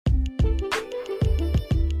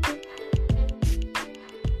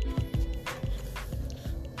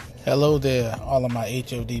Hello there, all of my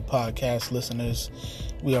HOD podcast listeners.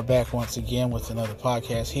 We are back once again with another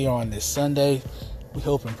podcast here on this Sunday. We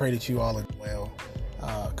hope and pray that you all are well.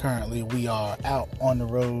 Currently, we are out on the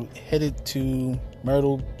road headed to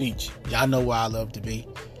Myrtle Beach. Y'all know where I love to be.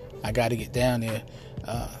 I got to get down there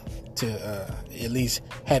to at least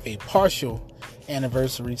have a partial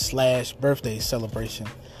anniversary / birthday celebration.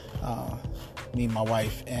 Me, my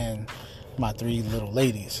wife, and my 3 little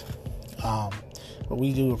ladies. But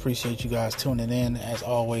we do appreciate you guys tuning in as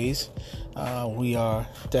always. We are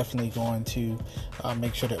definitely going to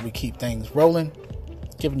make sure that we keep things rolling,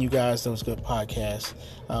 giving you guys those good podcasts.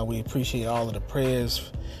 We appreciate all of the prayers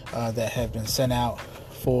that have been sent out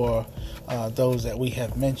for those that we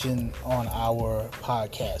have mentioned on our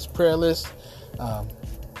podcast prayer list.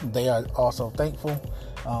 They are also thankful,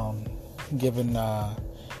 giving a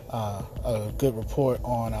good report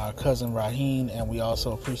on our cousin Raheem, and we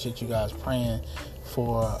also appreciate you guys praying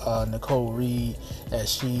for Nicole Reed as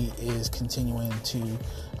she is continuing to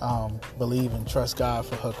believe and trust God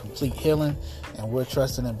for her complete healing, and we're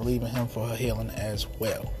trusting and believing Him for her healing as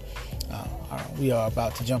well. We are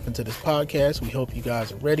about to jump into this podcast. We hope you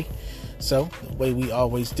guys are ready. So, the way we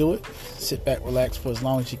always do it, sit back, relax for as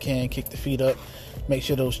long as you can, kick the feet up, make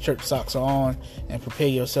sure those church socks are on, and prepare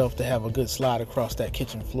yourself to have a good slide across that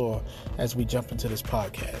kitchen floor as we jump into this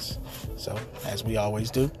podcast. So, as we always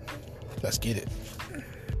do, let's get it.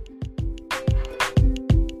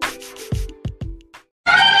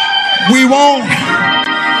 We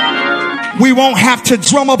won't have to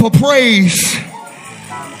drum up a praise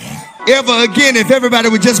ever again if everybody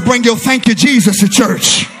would just bring your thank you Jesus to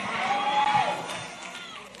church.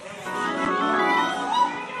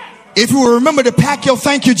 If you will remember to pack your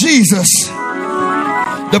thank you Jesus,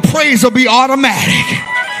 the praise will be automatic.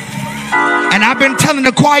 And I've been telling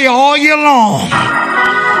the choir all year long,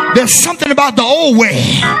 there's something about the old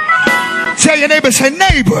way. Tell your neighbor, say,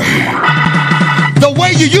 neighbor, the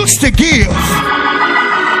way you used to give,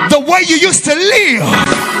 the way you used to live,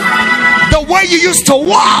 the way you used to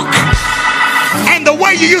walk, and the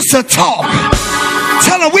way you used to talk.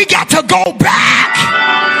 Tell them we got to go back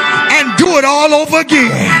and do it all over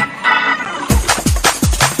again.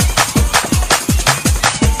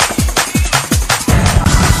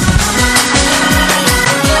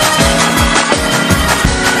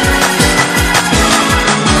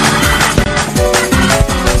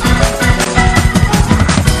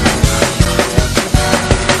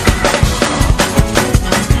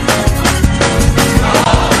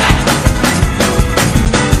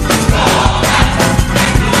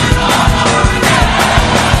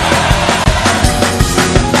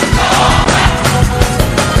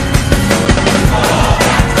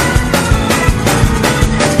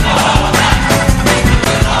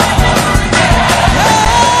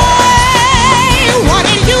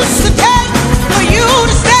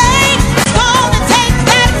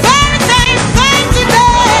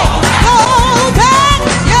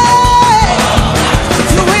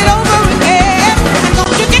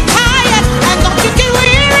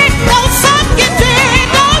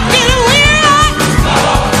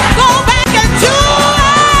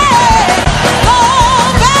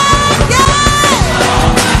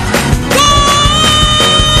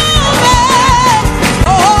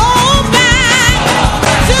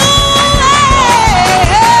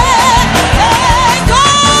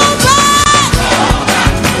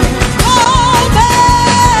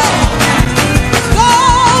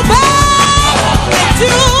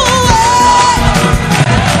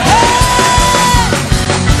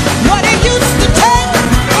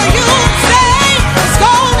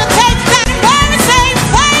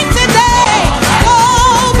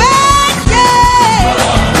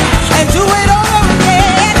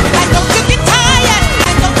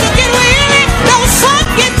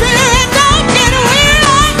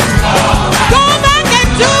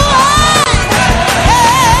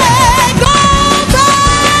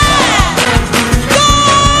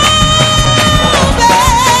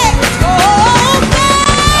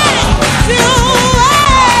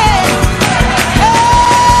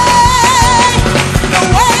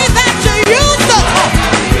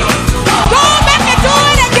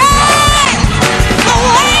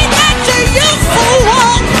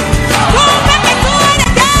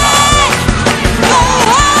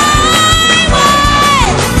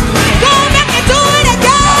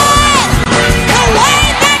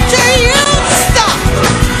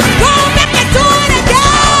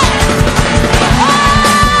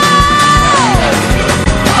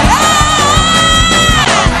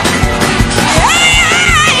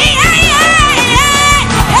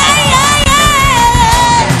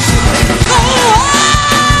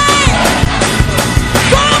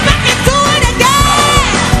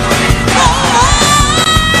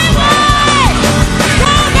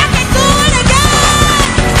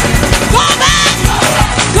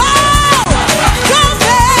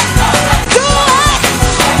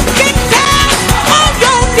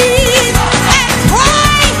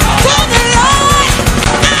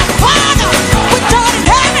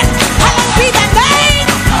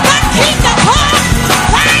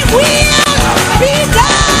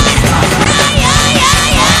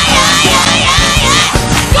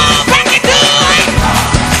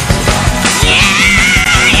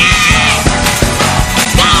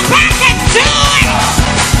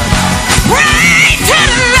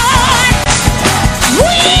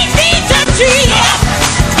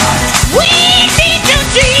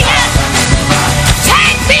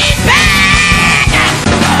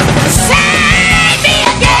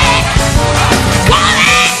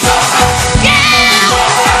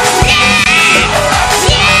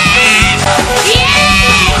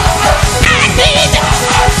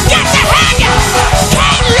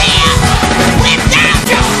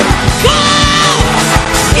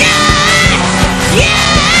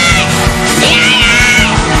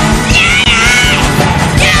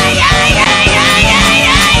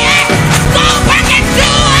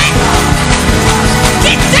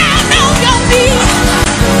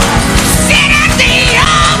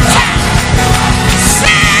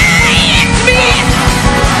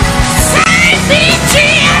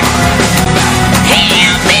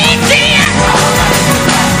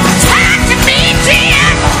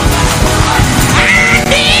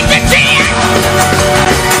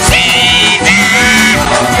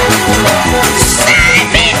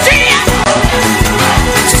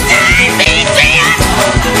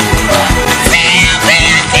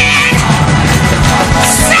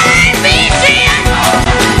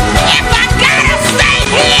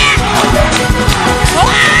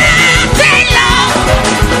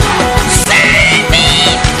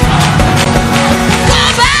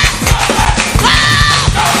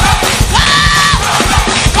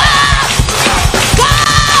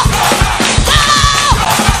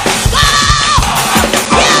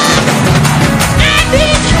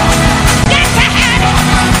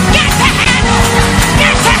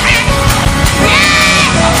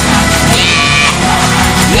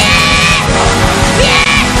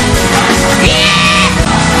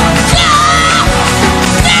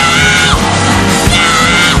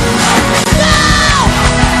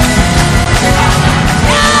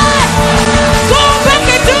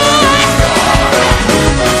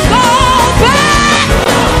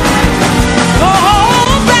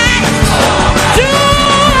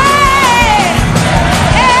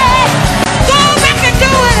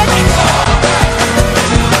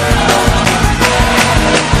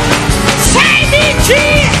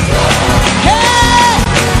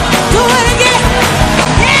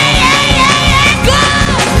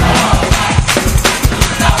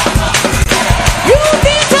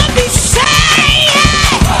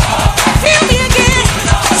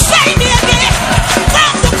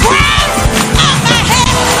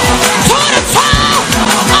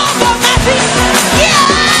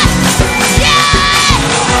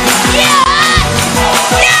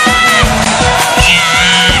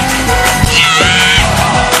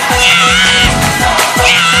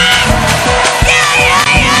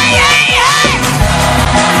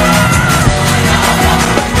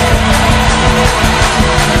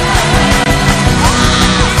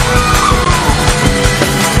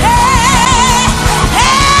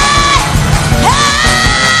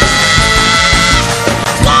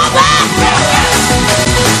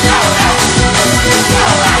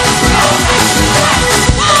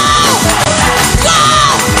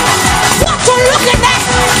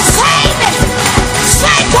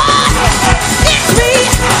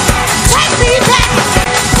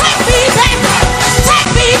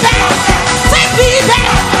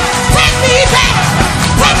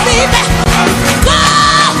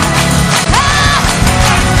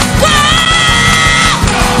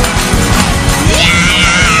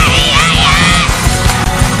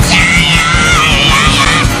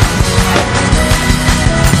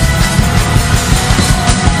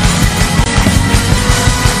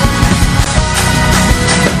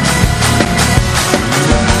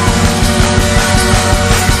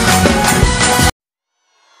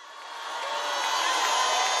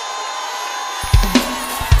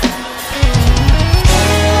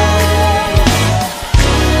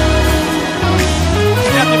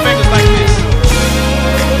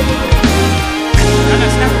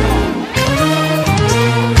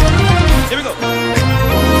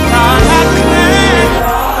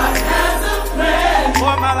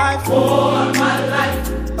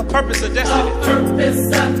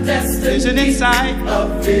 insight.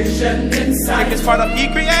 Take this part up. He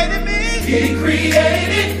created me. He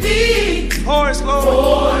created me For His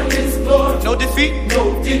glory. No defeat.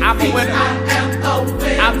 I'm a winner.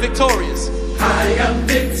 I'm victorious. I am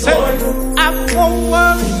victorious. Say, I won't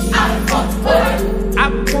worry. I won't worry. I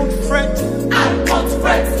won't fret. I won't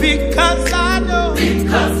fret. Because I know.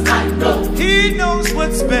 Because I know He knows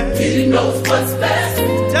what's best. He knows what's best.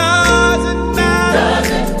 Doesn't matter.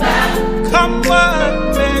 Doesn't matter. Come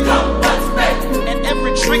what may. Come what's best. And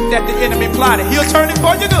every trick that the enemy plotted, He'll turn it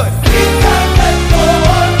for your good. Because the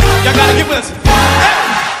Lord Y'all gotta get with us.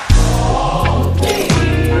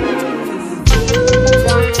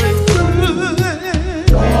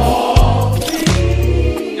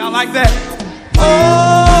 Y'all like that? Oh,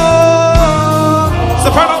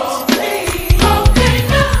 sopranos.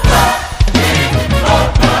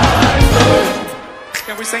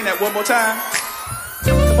 Can we sing that one more time?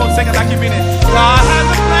 Come on, sing it like you mean it. God has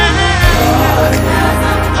a plan.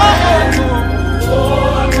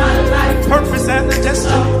 for my life. Purpose and a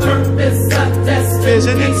destiny. Purpose and destiny.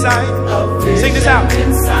 Vision inside. Sing this out.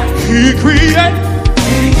 Inside. He created.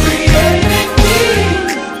 He created me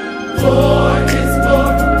for His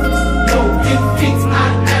glory. No defeats. I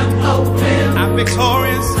am a winner. I'm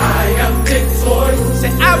victorious. I am victorious.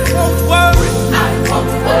 Say, I won't worry. I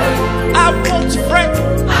won't worry. I won't fret.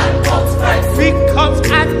 I won't fret. Because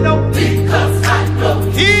I know. Because I know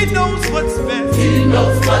He knows what's best. He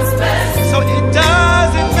knows what's best. So it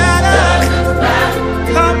doesn't matter. Doesn't matter.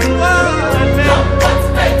 Come what may. Come what's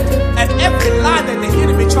best. And every lie that the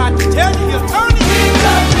enemy tried to tell you, He'll turn it.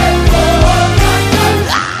 Because the Lord my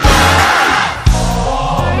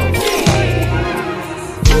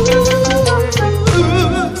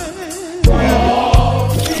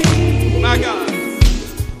My God.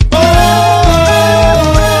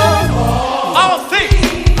 All things.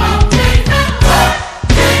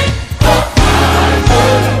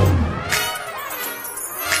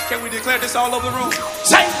 Can we declare this all over the room?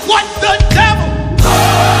 Say what the devil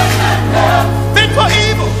meant for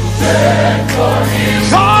evil.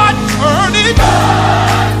 God turned it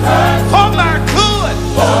for my good.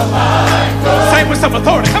 Say with some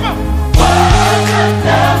authority. Come on.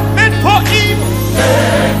 Meant for evil.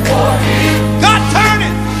 God turned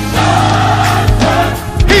it.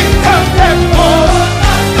 He turned it for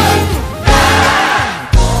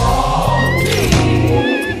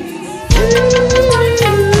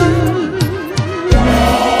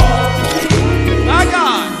my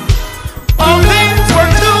God. All things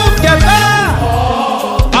work together.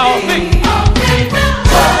 All things.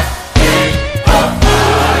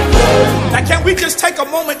 Now can we just take a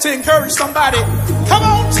moment to encourage somebody? Come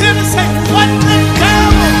on, Tim, and say, what the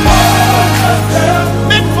devil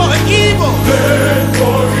meant for evil.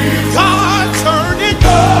 God turned it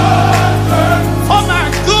for my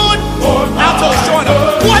good. Now to join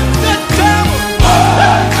up. What the devil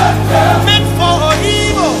meant for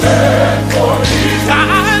evil.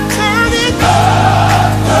 God turned it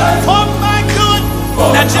for my good.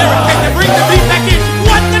 Now, Jerry, can you bring the beat back in?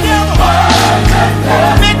 What the devil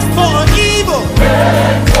meant for evil.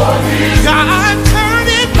 God turned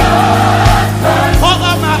it for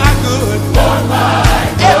my good.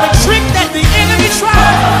 Every trick that the enemy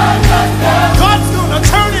tried, God's gonna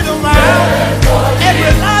turn it around.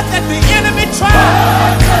 Every lie that the enemy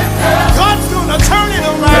tried, God's gonna turn it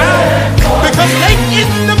around. Because late in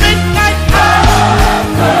the midnight hour,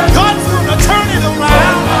 God's gonna turn it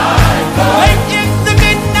around. Late in the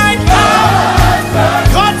midnight hour,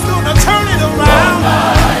 God's gonna turn it around.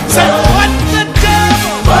 Say what the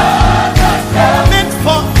devil meant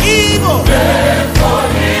for evil.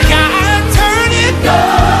 God turned it.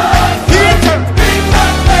 He turned it.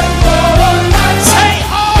 Say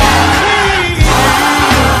all things.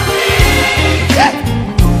 Yeah.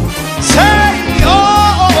 Say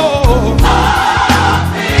all.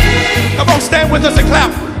 Come on, stand with us and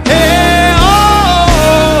clap. Hey, oh.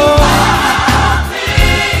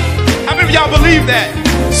 How many of y'all believe that?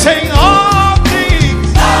 Say all things.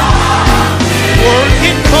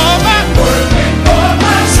 Working for my.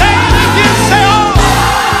 Say it again. Say all.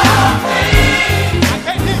 I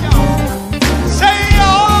can't hear y'all. Say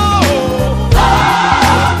all.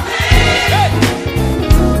 Hey.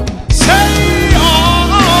 Say all.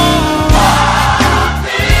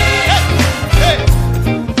 Hey.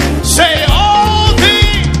 Say all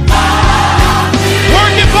things.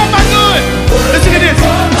 Working for my good. Listen to this.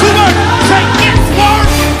 2 words. Say it's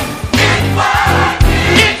working.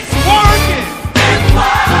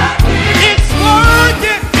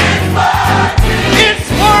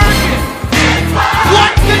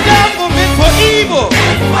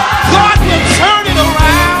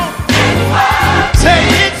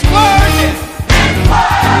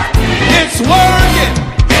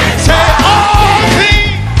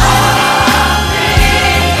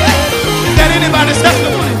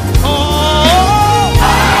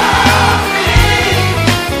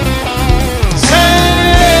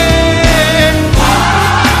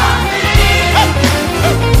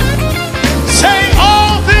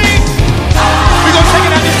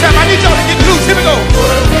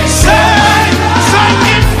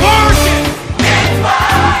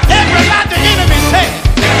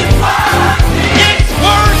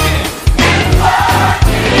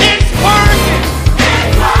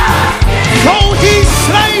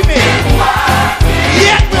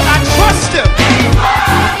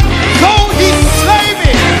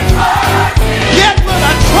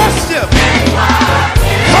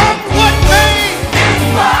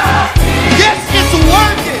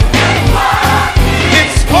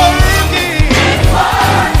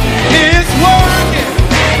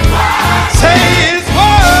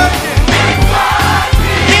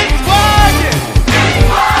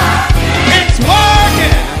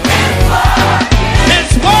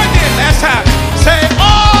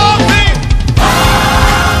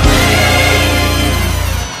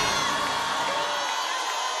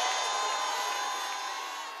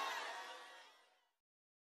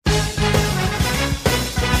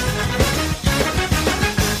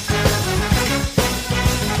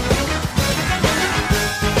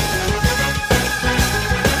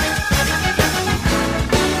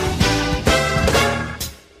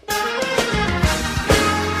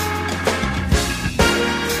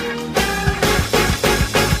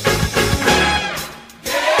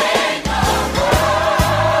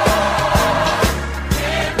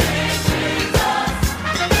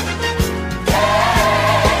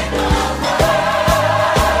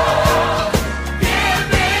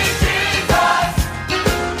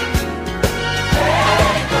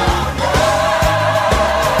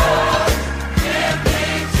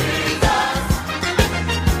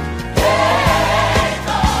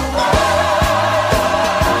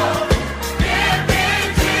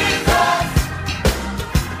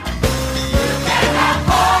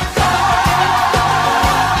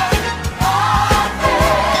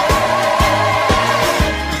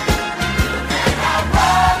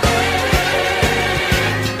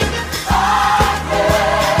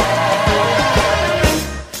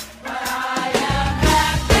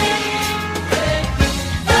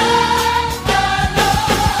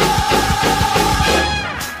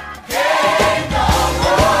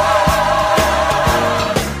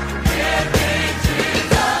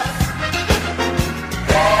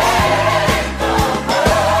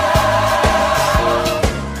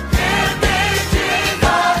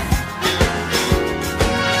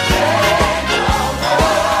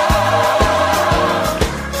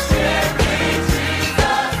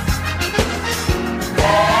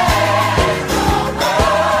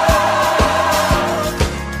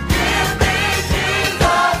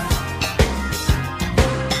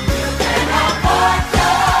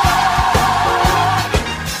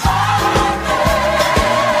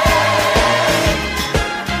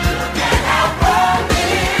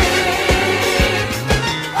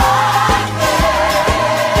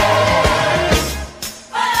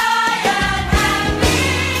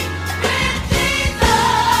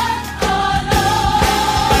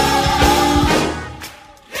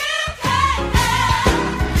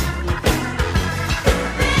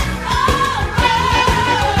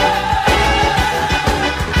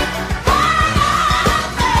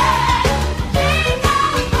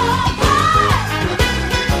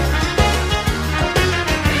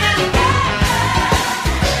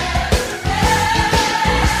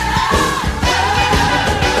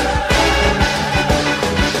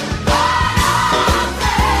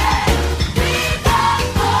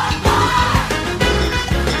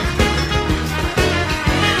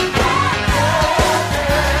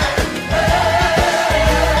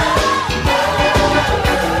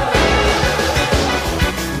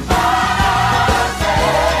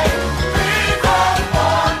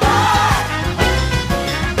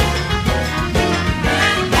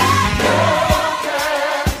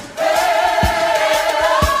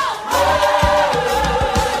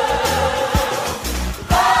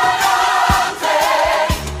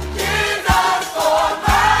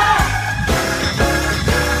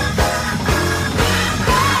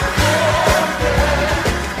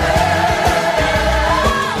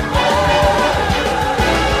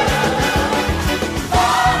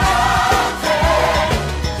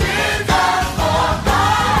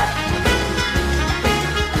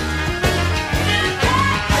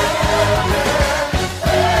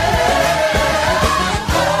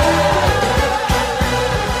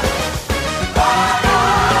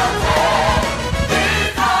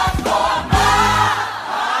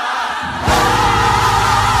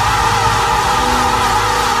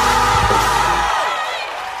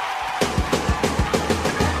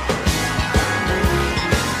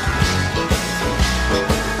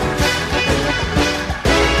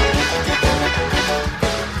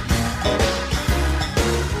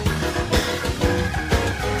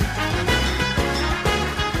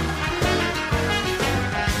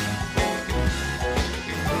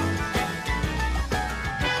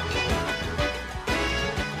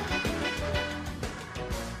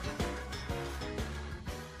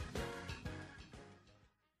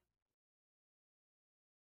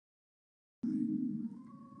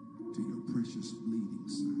 to your precious bleeding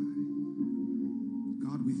side.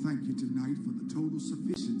 God, we thank you tonight for the total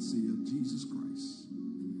sufficiency of Jesus Christ.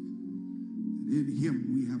 That in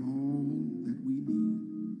him we have all that we need.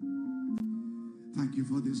 Thank you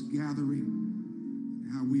for this gathering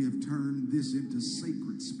and how we have turned this into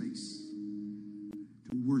sacred space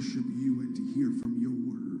to worship you and to hear from your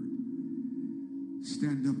word.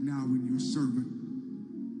 Stand up now in your servant.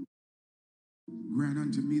 Grant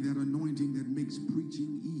unto me that anointing that makes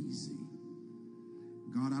preaching easy.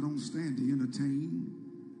 God, I don't stand to entertain.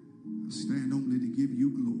 I stand only to give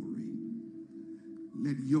you glory.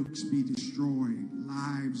 Let yokes be destroyed,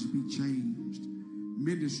 lives be changed,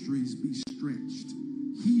 ministries be stretched,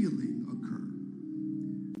 healing occur.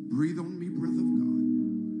 Breathe on me, breath of God.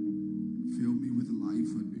 Fill me with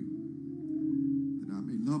life anew, that I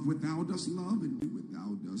may love what thou dost love and do what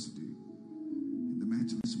thou dost do. In the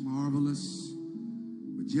matchless, marvelous,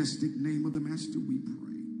 majestic name of the Master we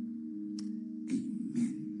pray.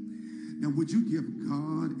 Amen. Now would you give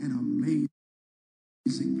God an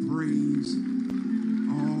amazing praise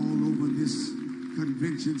all over this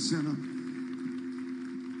convention center?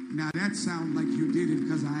 Now that sounds like you did it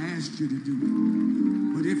because I asked you to do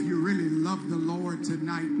it. But if you really love the Lord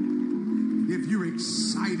tonight, if you're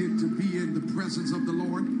excited to be in the presence of the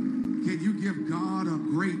Lord, can you give God a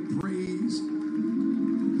great praise?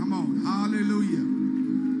 Come on, hallelujah.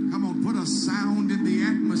 Come on, put a sound in the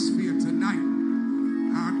atmosphere tonight.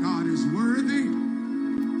 Our God is worthy.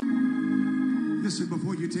 Listen,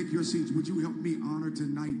 before you take your seats, would you help me honor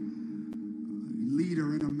tonight a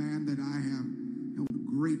leader and a man that I have held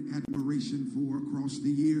great admiration for across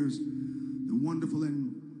the years, the wonderful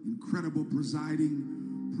and incredible presiding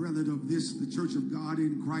prelate of this, the Church of God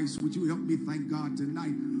in Christ. Would you help me thank God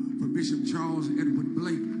tonight for Bishop Charles Edward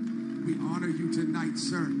Blake? We honor you tonight,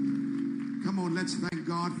 sir. Come on, let's thank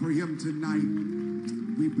God for him tonight.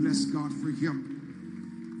 We bless God for him.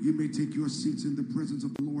 You may take your seats in the presence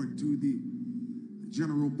of the Lord. To the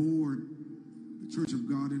General Board, the Church of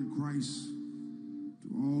God in Christ, to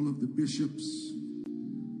all of the bishops,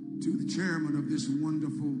 to the chairman of this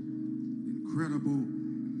wonderful, incredible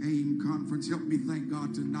AIM conference. Help me thank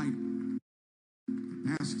God tonight.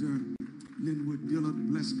 Pastor Linwood Dillon,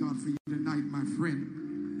 bless God for you tonight, my friend.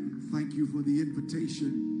 Thank you for the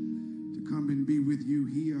invitation to come and be with you.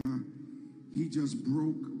 He just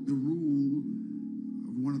broke the rule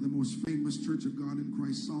of one of the most famous Church of God in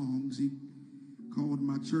Christ songs. He called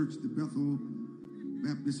my church the Bethel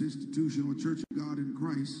Baptist Institutional Church of God in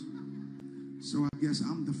Christ. So I guess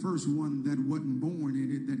I'm the first one that wasn't born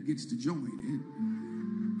in it that gets to join it.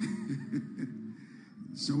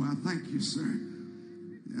 So I thank you, sir.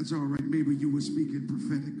 That's all right. Maybe you were speaking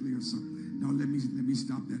prophetically or something. No, let me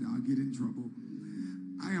stop that. I'll get in trouble.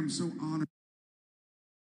 I am so honored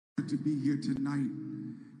to be here tonight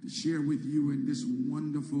to share with you in this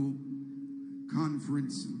wonderful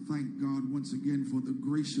conference. And thank God once again for the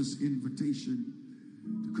gracious invitation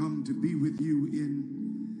to come to be with you in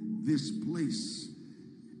this place.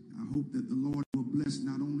 I hope that the Lord will bless.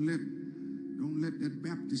 Now don't let that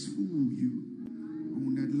Baptist fool you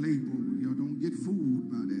on that label. You know, don't get fooled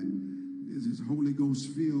by that. This is Holy Ghost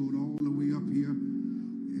filled all the way up here,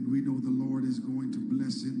 and we know the Lord is going to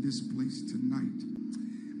bless in this place tonight.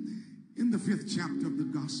 In the 5th chapter of the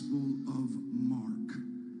Gospel of Mark,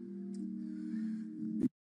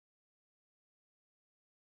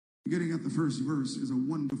 beginning at the first verse, is a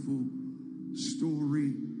wonderful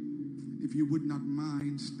story. If you would not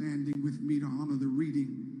mind standing with me to honor the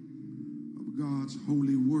reading of God's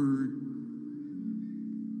holy word.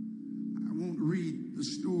 I won't read the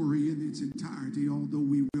story in its entirety, although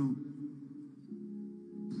we will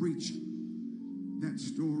preach that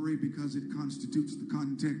story because it constitutes the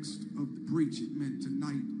context of the preachment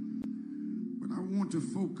tonight. But I want to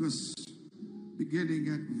focus beginning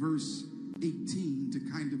at verse 18 to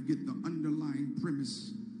kind of get the underlying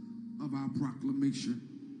premise of our proclamation.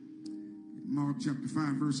 In Mark chapter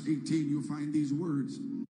 5, verse 18, you'll find these words.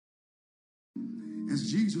 As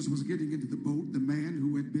Jesus was getting into the boat, the man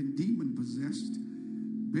who had been demon-possessed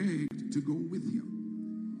begged to go with him.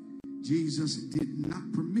 Jesus did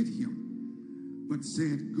not permit him, but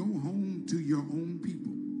said, "Go home to your own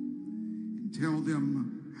people and tell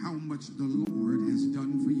them how much the Lord has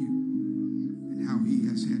done for you and how he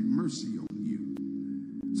has had mercy on you."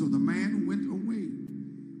 So the man went away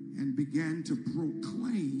and began to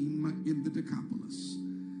proclaim in the Decapolis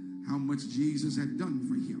how much Jesus had done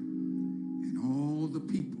for him. And all the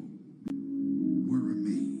people were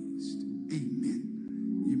amazed.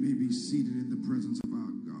 Amen. You may be seated in the presence of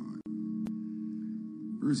our God.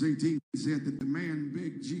 Verse 18 said that the man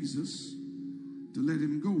begged Jesus to let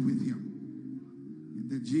him go with him.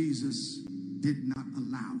 that Jesus did not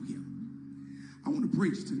allow him. I want to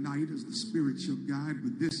preach tonight as the Spirit shall guide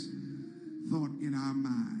with this thought in our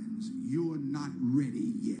minds. You're not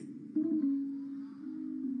ready yet.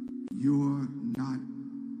 You're not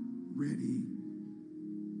ready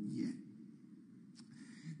yet.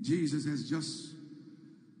 Jesus has just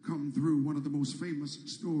come through one of the most famous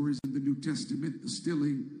stories in the New Testament, the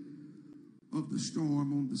stilling of the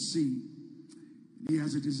storm on the sea. He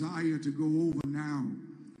has a desire to go over now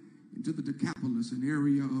into the Decapolis, an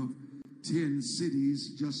area of 10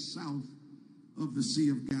 cities just south of the Sea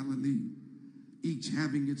of Galilee, each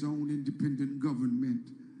having its own independent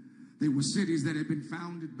government. They were cities that had been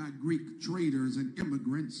founded by Greek traders and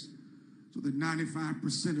immigrants, so that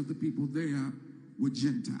 95% of the people there were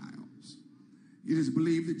Gentiles. It is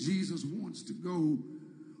believed that Jesus wants to go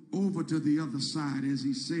over to the other side, as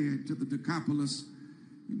he said, to the Decapolis,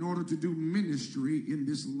 in order to do ministry in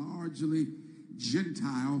this largely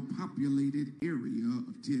Gentile populated area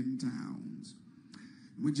of 10 towns.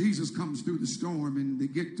 When Jesus comes through the storm and they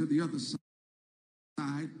get to the other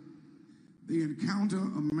side, they encounter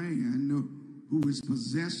a man who is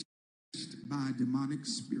possessed by a demonic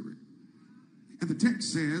spirit. And the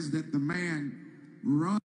text says that the man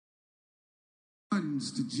runs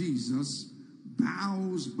to Jesus,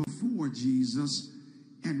 bows before Jesus,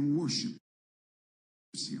 and worships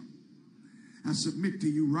him. I submit to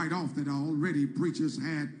you right off that already preachers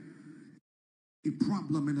had a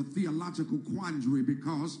problem and a theological quandary,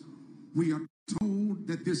 because we are told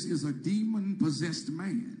that this is a demon-possessed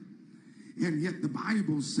man. And yet the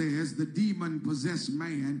Bible says the demon-possessed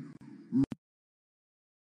man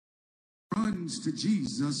runs to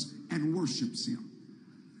Jesus and worships him.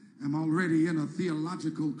 I'm already in a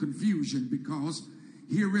theological confusion, because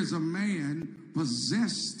here is a man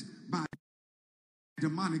possessed by a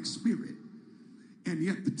demonic spirit. And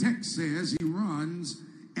yet the text says he runs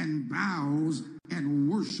and bows and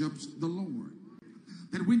worships the Lord.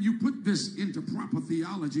 That when you put this into proper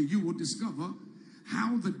theology, you will discover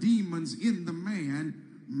how the demons in the man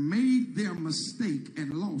made their mistake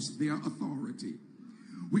and lost their authority.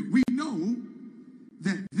 We know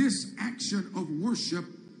that this action of worship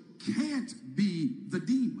can't be the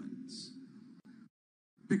demons,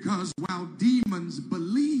 because while demons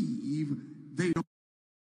believe, they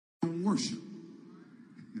don't worship.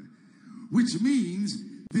 Which means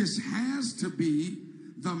this has to be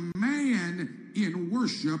the man in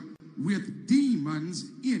worship with demons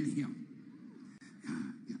in him.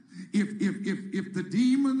 If the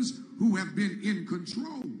demons who have been in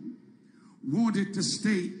control wanted to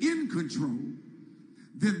stay in control,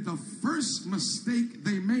 then the first mistake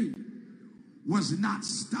they made was not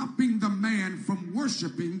stopping the man from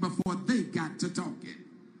worshiping before they got to talking.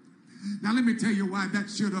 Now let me tell you why that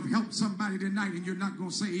should have helped somebody tonight, and you're not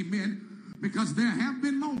going to say amen, because there have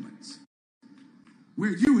been moments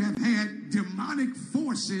where you have had demonic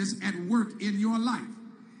forces at work in your life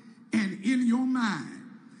and in your mind.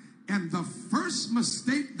 And the first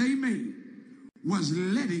mistake they made was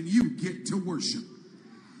letting you get to worship.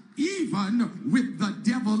 Even with the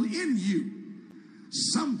devil in you,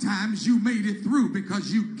 sometimes you made it through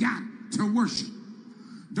because you got to worship.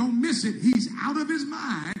 Don't miss it. He's out of his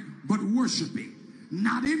mind, but worshiping.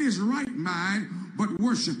 Not in his right mind, but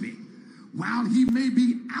worshiping. While he may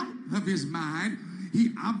be out of his mind,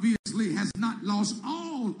 he obviously has not lost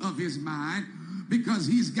all of his mind, because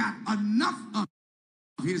he's got enough of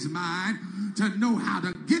his mind to know how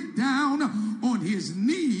to get down on his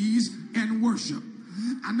knees and worship.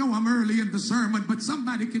 I know I'm early in the sermon, but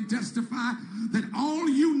somebody can testify that all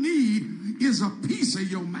you need is a piece of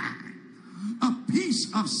your mind, a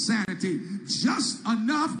piece of sanity, just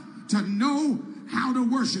enough to know how to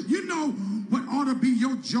worship. You know what ought to be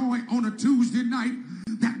your joy on a Tuesday night?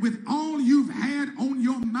 That with all you've had on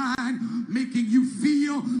your mind making you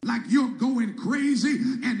feel like you're going crazy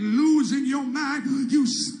and losing your mind, you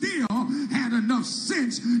still had enough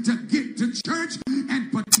sense to get to church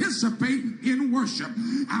and participate in worship.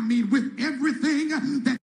 I mean, with everything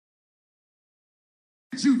that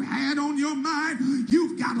you've had on your mind,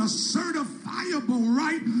 you've got a certifiable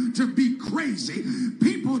right to be crazy.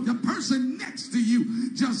 The person next to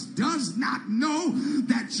you just does not know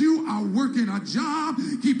that you are working a job,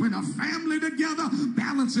 keeping a family together,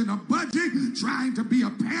 balancing a budget, trying to be a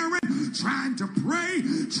parent, trying to pray,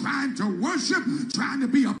 trying to worship, trying to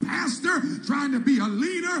be a pastor, trying to be a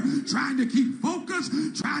leader, trying to keep focus,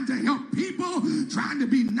 trying to help people, trying to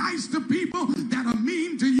be nice to people that are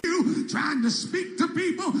mean to you, trying to speak to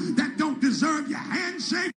people that don't deserve your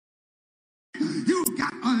handshake. You've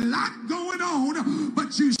got a lot going on,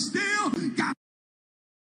 but you still got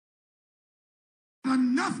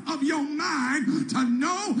enough of your mind to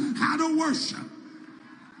know how to worship.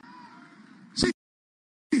 See,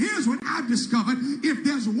 here's what I've discovered. If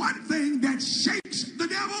there's one thing that shakes the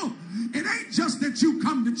devil, it ain't just that you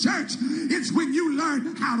come to church. It's when you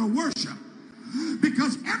learn how to worship.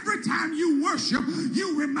 Because every time you worship,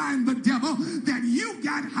 you remind the devil that you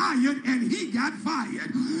got hired and he got fired.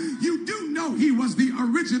 You do know he was the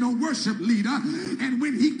original worship leader, and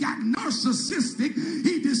when he got narcissistic,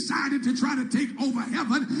 he decided to try to take over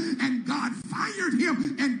heaven, and God fired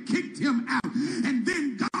him and kicked him out. And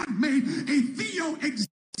then God made a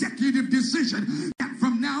executive decision that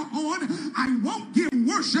from now on, I won't give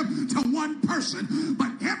worship to one person, but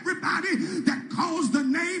everybody that calls the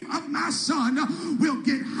name of my son will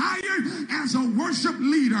get hired as a worship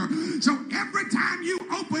leader. So every time you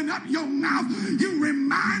open up your mouth, you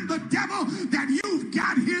remind the devil that you've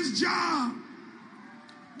got his job.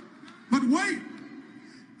 But wait,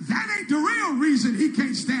 that ain't the real reason he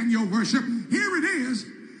can't stand your worship. Here it is.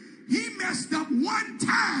 He messed up one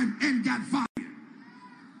time and got fired.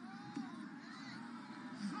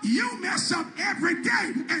 You mess up every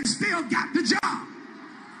day and still got the job.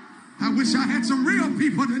 I wish I had some real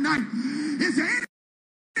people tonight. Is there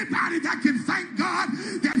anybody that can thank God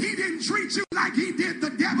that he didn't treat you like he did the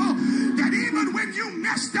devil? That even when you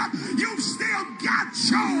messed up, you still got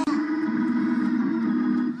your...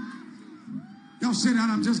 Y'all sit down,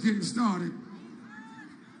 I'm just getting started.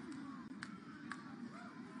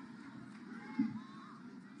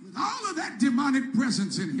 With all of that demonic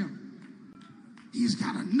presence in him, he's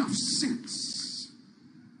got enough sense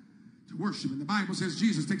to worship. And the Bible says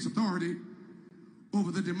Jesus takes authority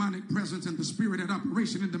over the demonic presence and the spirit at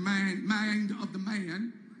operation in the mind of the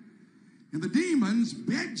man. And the demons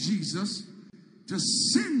beg Jesus to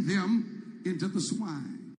send them into the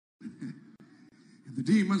swine. And the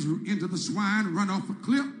demons into the swine run off a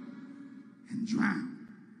cliff and drown.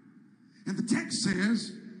 And the text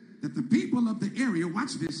says that the people of the area,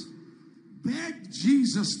 watch this, begged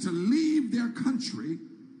Jesus to leave their country.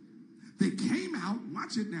 They came out,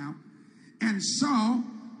 watch it now, and saw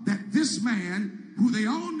that this man, who they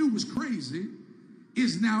all knew was crazy,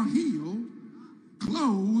 is now healed,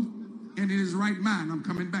 clothed, and in his right mind. I'm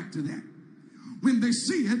coming back to that. When they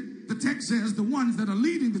see it, the text says the ones that are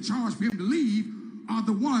leading the charge for him to leave are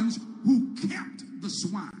the ones who kept the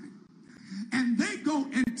swine. And they go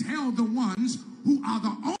and tell the ones who are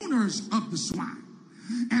the owners of the swine.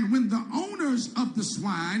 And when the owners of the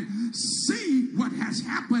swine see what has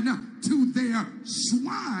happened to their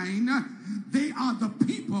swine, they are the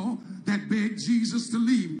people that beg Jesus to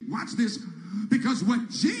leave. Watch this. Because what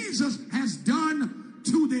Jesus has done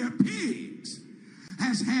to their pigs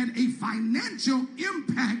has had a financial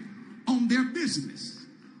impact on their business.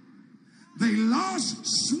 They lost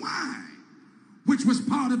swine, which was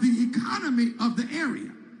part of the economy of the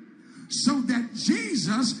area, so that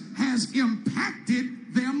Jesus has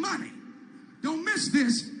impacted their money. Don't miss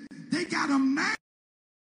this. They got a man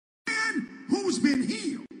who's been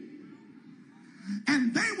healed,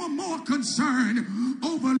 and they were more concerned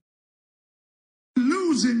over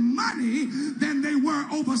losing money than they were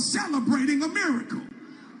over celebrating a miracle.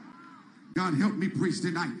 God help me preach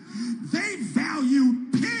tonight. They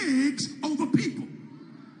valued pigs over people.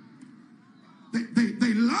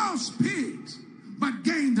 They lost pigs but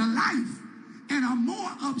gained a life, and are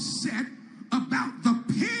more upset about the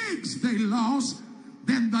pigs they lost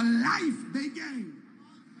than the life they gained.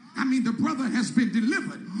 I mean, the brother has been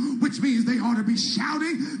delivered, which means they ought to be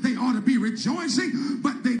shouting, they ought to be rejoicing,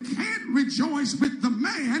 but they can't rejoice with the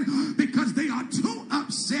man because they are too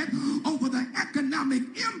upset over the economic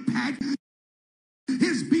impact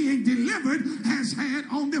his being delivered has had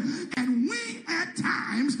on them. And we at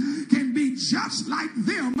times can be just like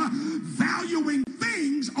them, valuing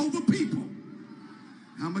things over people.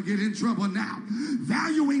 I'm going to get in trouble now.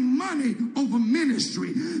 Valuing money over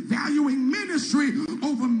ministry. Valuing ministry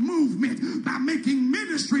over movement. By making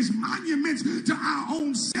ministries monuments to our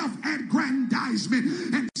own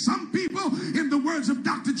self-aggrandizement. And some people, in the words of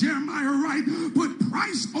Dr. Jeremiah Wright, put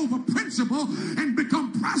price over principle and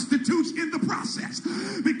become prostitutes in the process.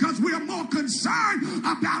 Because we are more concerned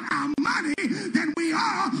about our money than we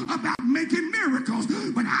are about making miracles.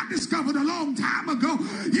 But I discovered a long time ago,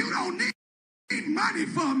 you don't need money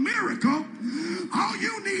for a miracle. All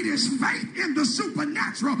you need is faith in the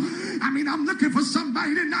supernatural. I mean, I'm looking for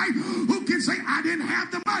somebody tonight who can say, I didn't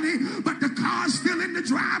have the money, but the car's still in the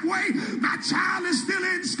driveway. My child is still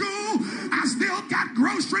in school. I still got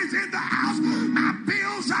groceries in the house. My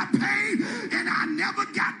bills are paid, and I never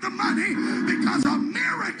got the money because a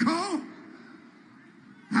miracle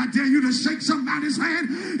I dare you to shake somebody's hand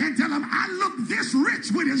and tell them, I look this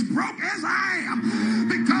rich with as broke as I am,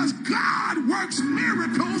 because God works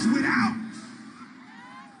miracles without.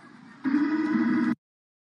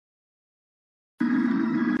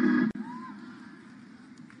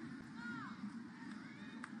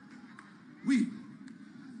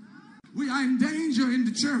 We are in danger in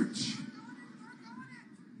the church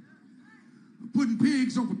of putting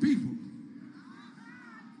pigs over people.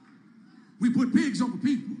 We put pigs over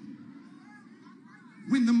people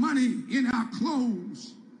when the money in our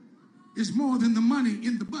clothes is more than the money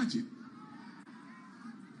in the budget.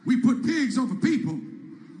 We put pigs over people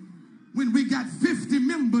when we got 50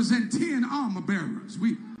 members and 10 armor bearers.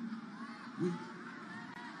 We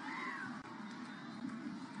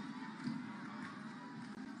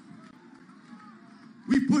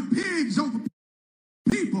put pigs over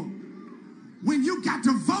people when you got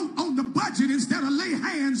to vote on the budget instead of lay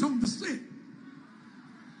hands on the sick.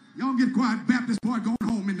 Y'all get quiet, Baptist boy going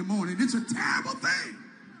home in the morning. It's a terrible thing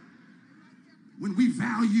when we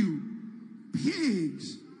value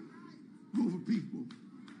pigs over people.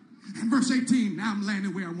 And verse 18, now I'm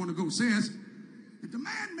landing where I want to go, says that the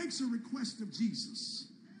man makes a request of Jesus.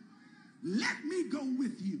 Let me go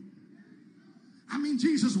with you. I mean,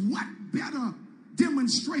 Jesus, what better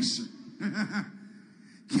demonstration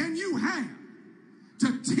can you have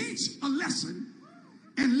to teach a lesson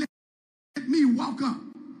and let me walk up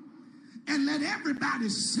and let everybody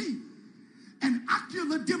see an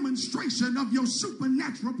ocular demonstration of your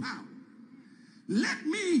supernatural power? Let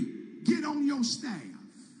me get on your staff.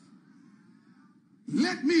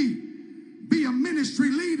 Let me be a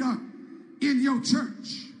ministry leader in your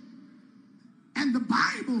church. And the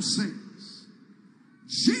Bible says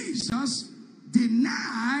Jesus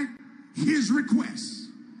denied his request.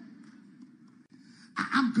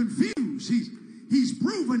 I'm confused. He's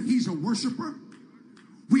proven he's a worshiper.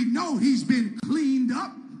 We know he's been cleaned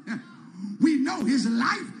up. We know his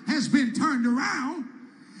life has been turned around.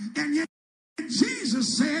 And yet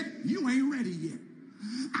Jesus said, you ain't ready yet.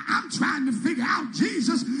 I'm trying to figure out,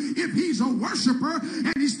 Jesus, if he's a worshiper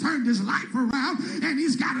and he's turned his life around and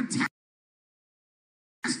he's got a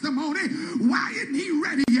testimony, why isn't he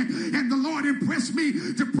ready yet? And the Lord impressed me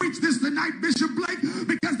to preach this tonight, Bishop Blake,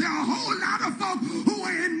 because there are a whole lot of folk who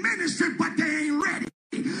are in ministry, but they ain't ready.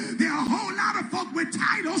 There are a whole lot of folk with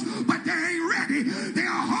titles, but they ain't ready. There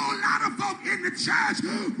are a whole lot of folk in the church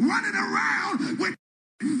running around with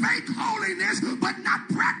fake holiness, but not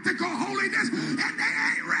practical holiness, and they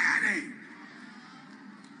ain't ready.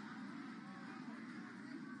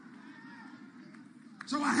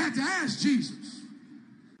 So I had to ask Jesus,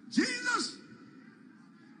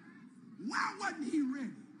 why wasn't he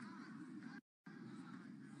ready?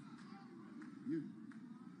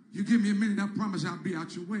 You give me a minute, I promise I'll be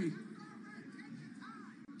out your way.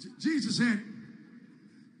 Jesus said,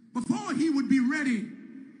 before he would be ready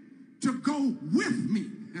to go with me,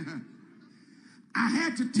 I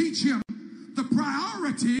had to teach him the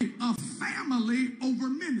priority of family over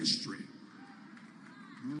ministry.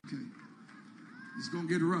 Okay, it's gonna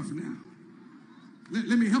get rough now.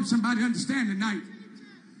 Let me help somebody understand tonight.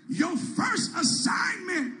 Your first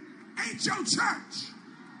assignment ain't your church.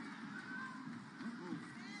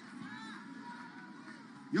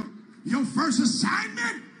 Your first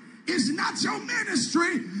assignment is not your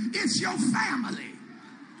ministry, it's your family.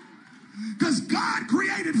 Because God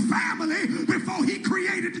created family before he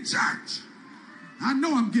created the church. I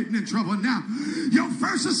know I'm getting in trouble now. Your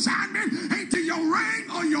first assignment ain't to your ring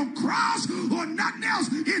or your cross or nothing else.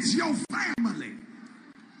 It's your family.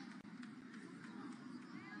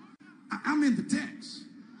 I'm in the text.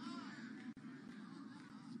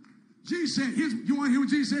 Jesus said, you want to hear what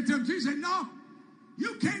Jesus said to him? Jesus said, no,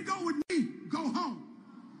 you can't go with me. Go home.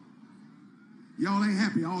 Y'all ain't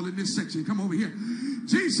happy all in this section. Come over here.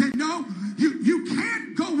 Jesus said, no, you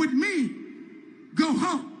can't go with me. Go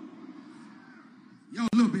home. Y'all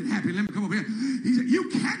a little bit happy. Let me come over here. He said, you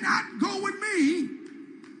cannot go with me.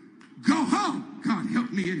 Go home. God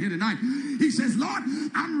help me in here tonight. He says, Lord,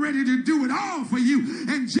 I'm ready to do it all for you.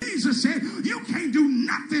 And Jesus said, you can't do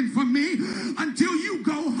nothing for me until you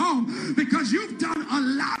go home, because you've done a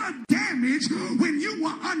lot of damage when you were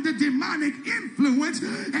under demonic influence,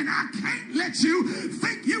 and I can't let you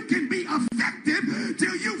think you can be effective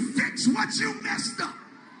till you fix what you messed up.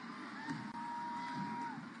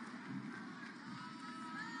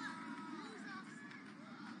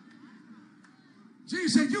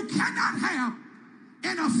 Jesus said, you cannot have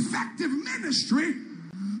an effective ministry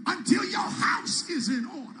until your house is in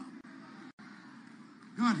order.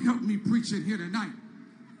 God help me preach it here tonight.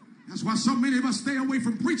 That's why so many of us stay away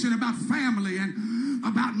from preaching about family and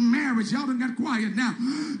about marriage. Y'all done got quiet now.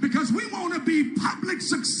 Because we want to be public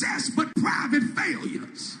success but private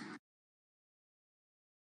failures.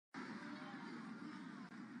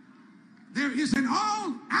 There is an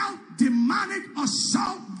all-out demonic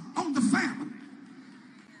assault on the family.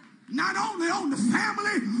 Not only on the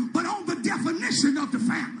family, but on the definition of the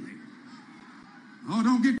family. Oh,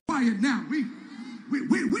 don't get quiet now. We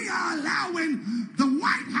are allowing the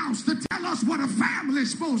White House to tell us what a family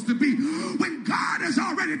is supposed to be when God has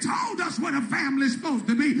already told us what a family is supposed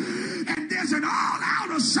to be. And there's an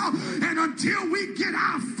all-out assault. And until we get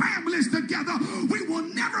our families together, we will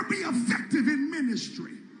never be effective in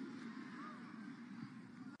ministry.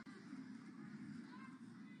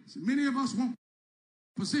 So many of us want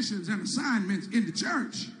positions and assignments in the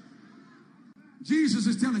church. Jesus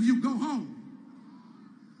is telling you, go home.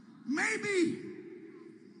 Maybe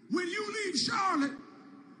when you leave Charlotte,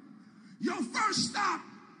 your first stop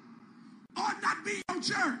ought not be your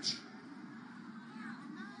church.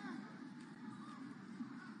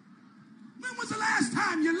 When was the last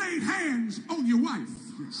time you laid hands on your wife?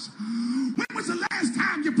 Yes. When was the last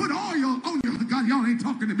time you put oil on your... God, y'all ain't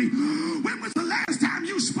talking to me. When was the last time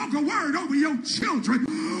you spoke a word over your children?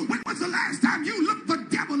 When was the last time you looked the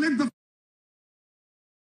devil in the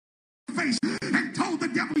face and told the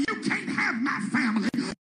devil, you can't have my family,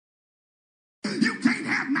 you can't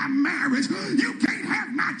have my marriage, you can't have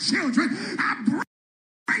my children? I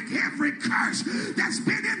break every curse that's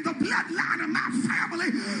been in the bloodline of my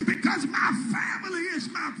family because my family is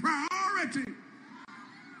my priority.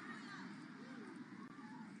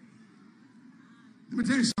 Let me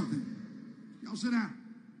tell you something. Y'all sit down.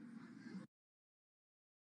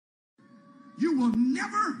 You will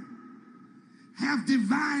never have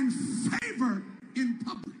divine favor in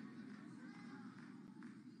public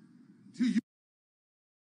till you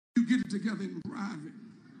get it together in private.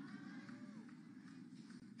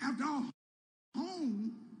 After all,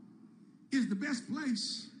 home is the best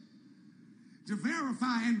place to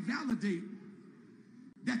verify and validate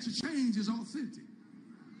that your change is authentic.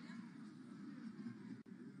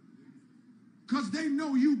 Because they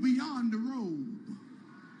know you beyond the robe.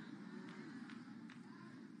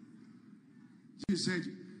 Jesus said,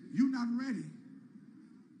 you're not ready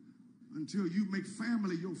until you make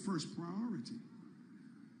family your first priority.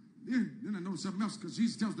 Then I know something else, because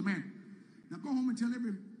Jesus tells the man, now go home and tell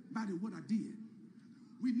everybody what I did.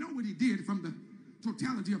 We know what he did from the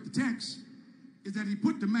totality of the text is that he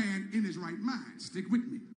put the man in his right mind. Stick with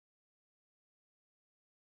me.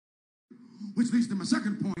 Which leads to my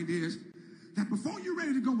second point is that before you're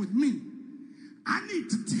ready to go with me, I need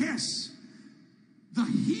to test the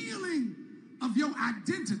healing of your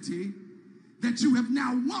identity that you have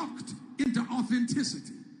now walked into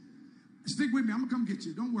authenticity. Stick with me. I'm going to come get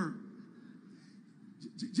you. Don't worry.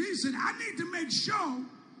 Jesus said, I need to make sure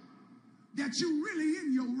that you're really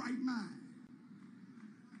in your right mind.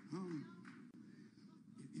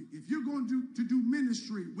 If you're going to do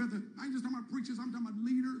ministry, whether, I ain't just talking about preachers, I'm talking about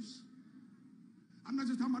leaders. I'm not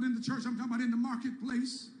just talking about in the church, I'm talking about in the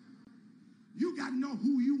marketplace. You got to know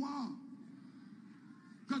who you are.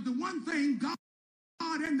 Because the one thing God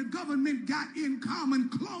and the government got in common,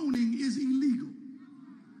 cloning is illegal.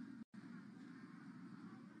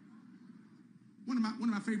 One of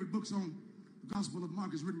my favorite books on the Gospel of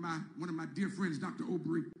Mark is written by one of my dear friends, Dr.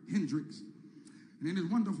 Aubrey Hendricks. And in his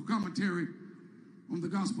wonderful commentary on the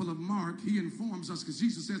Gospel of Mark, he informs us, because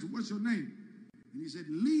Jesus says, what's your name? And he said,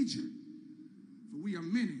 Legion, for we are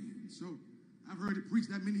many. And so I've heard it preached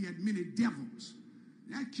that many had many devils.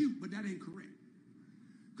 That's cute, but that ain't correct.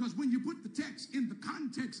 Because when you put the text in the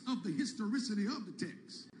context of the historicity of the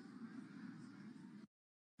text,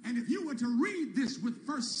 and if you were to read this with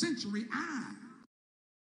first century eyes,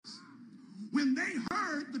 when they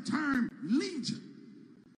heard the term legion,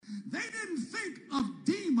 they didn't think of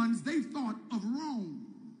demons, they thought of Rome.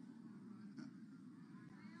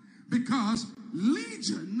 Because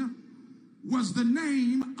legion was the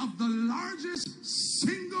name of the largest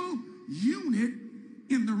single unit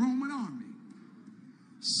in the Roman army.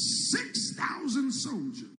 6,000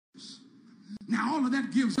 soldiers. Now all of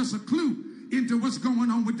that gives us a clue into what's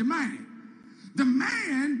going on with the man. The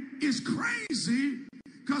man is crazy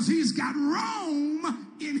because he's got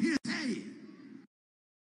Rome in his head.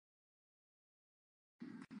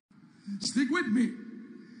 Stick with me.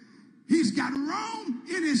 He's got Rome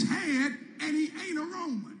in his head and he ain't a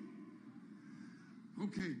Roman.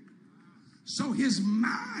 Okay. So his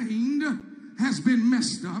mind has been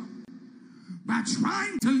messed up by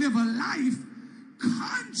trying to live a life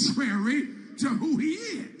contrary to who he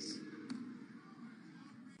is.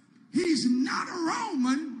 He's not a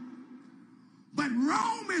Roman, But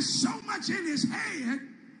Rome is so much in his head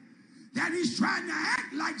that he's trying to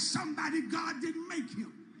act like somebody God didn't make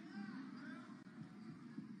him.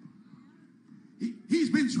 He's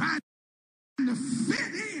been trying to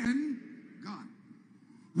fit in, God,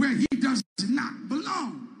 where he does not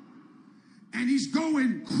belong. And he's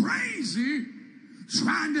going crazy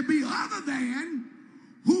trying to be other than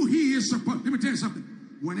who he is supposed. Let me tell you something.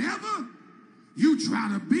 Whenever you try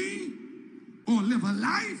to be or live a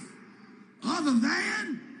life other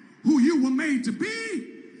than who you were made to be,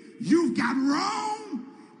 you've got Rome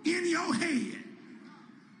in your head.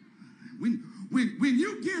 When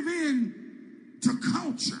you give in to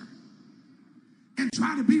culture and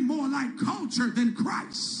try to be more like culture than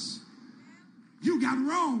Christ, you got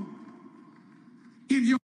Rome in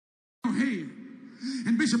your head.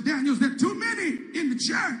 And Bishop Daniels, there are too many in the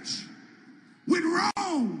church with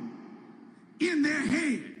Rome in their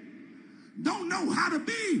head. Don't know how to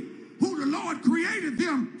be who the Lord created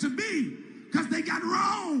them to be because they got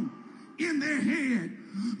Rome in their head.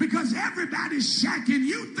 Because everybody's shacking,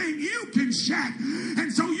 you think you can shack.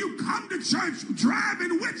 And so you come to church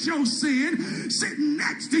driving with your sin, sitting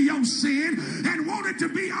next to your sin, and want it to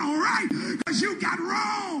be all right because you got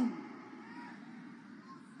Rome.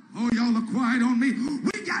 Oh, y'all are quiet on me.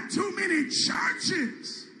 We got too many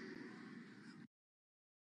churches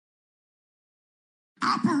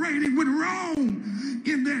operating with Rome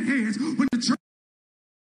in their heads. When the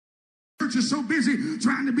church is so busy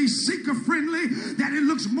trying to be seeker friendly that it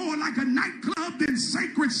looks more like a nightclub than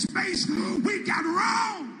sacred space, we got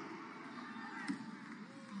Rome.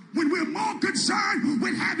 When we're more concerned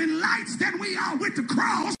with having lights than we are with the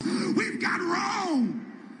cross, we've got Rome.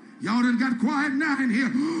 Y'all done got quiet now in here.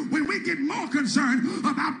 When we get more concerned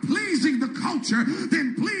about pleasing the culture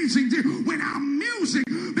than pleasing when our music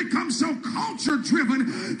becomes so culture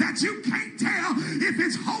driven that you can't tell if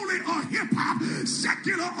it's holy or hip hop,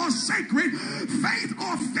 secular or sacred, faith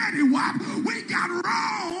or fetty wap, we got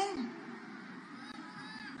Rome.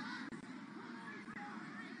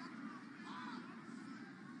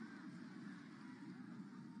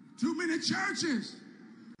 Too many churches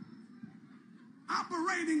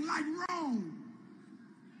operating like Rome,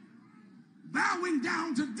 bowing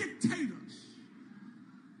down to dictators,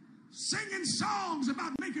 singing songs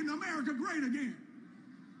about making America great again,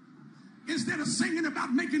 instead of singing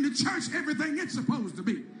about making the church everything it's supposed to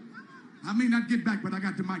be. I may not get back, but I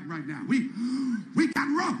got the mic right now. We got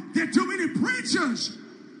Rome. There are too many preachers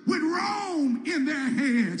with Rome in their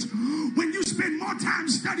heads. When you spend more time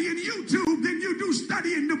studying YouTube than you do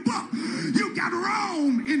studying the book, you got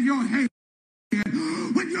Rome in your head.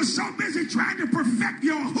 When you're so busy trying to perfect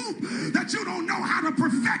your hoop that you don't know how to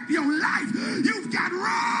perfect your life, you've got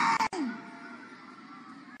Rome.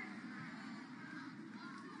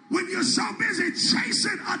 When you're so busy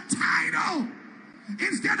chasing a title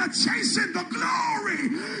instead of chasing the glory,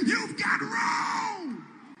 you've got Rome.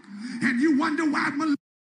 And you wonder why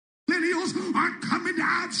millennials aren't coming to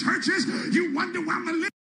our churches. You wonder why millennials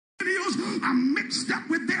are mixed up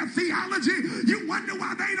with their theology. You wonder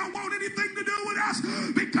why they don't want anything to do with us,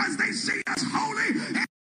 because they see us holy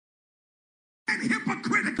and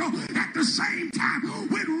hypocritical at the same time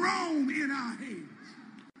with Rome in our heads.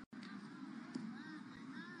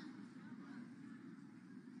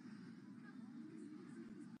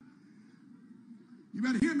 You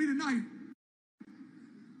better hear me tonight.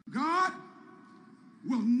 God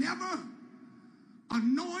will never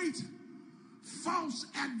anoint false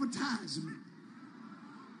advertisement.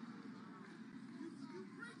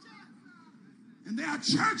 And there are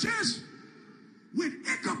churches with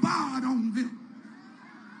Ichabod on them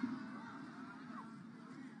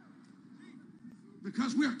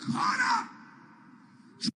because we're caught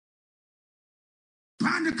up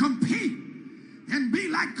trying to compete and be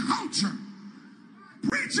like culture.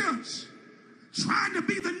 Preachers trying to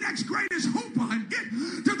be the next greatest hooper and get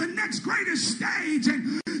to the next greatest stage,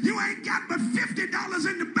 and you ain't got but $50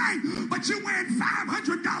 in the bank, but you wearing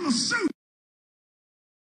 $500 suits.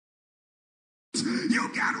 You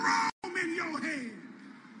got Rome in your head.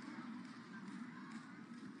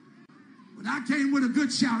 But I came with a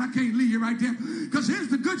good shout. I can't leave you right there, because here's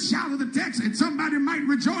the good shout of the text, and somebody might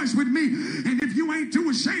rejoice with me. And if you ain't too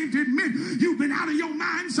ashamed to admit you've been out of your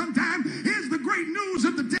mind sometime, here's the great news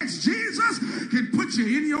of the text. Jesus can put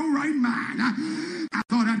you in your right mind. I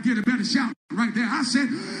thought I'd get a better shout right there. I said,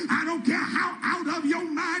 I don't care how out of your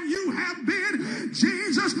mind you have been,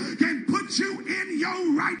 Jesus can put you in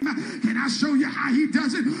your right mind. Can I show you how he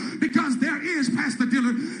does it? Because there is, Pastor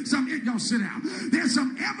Dillard, y'all sit down. There's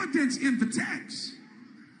some evidence in the text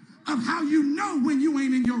of how you know when you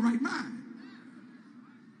ain't in your right mind.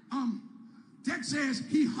 Text says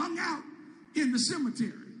he hung out in the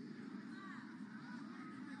cemetery.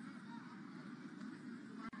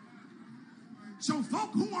 So folk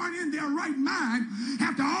who aren't in their right mind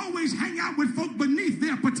have to always hang out with folk beneath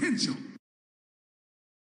their potential.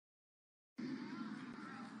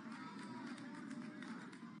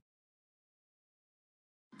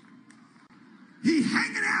 He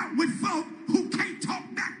hanging out with folk who can't talk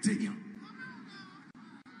back to him.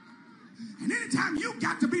 And anytime you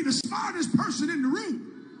got to be the smartest person in the room,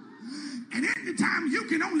 and anytime you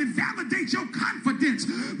can only validate your confidence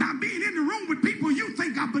by being in the room with people you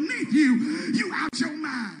think are beneath you, you out your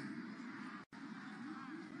mind.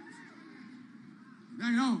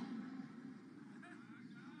 Dang on.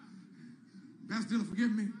 Pastor Dillon,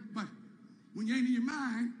 forgive me, but when you ain't in your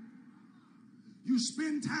mind, you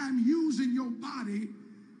spend time using your body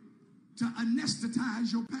to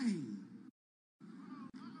anesthetize your pain.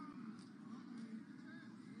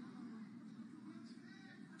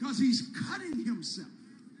 Because he's cutting himself.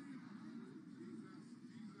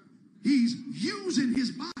 He's using his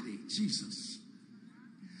body, Jesus,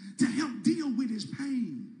 to help deal with his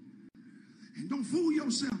pain. And don't fool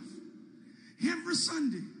yourself. Every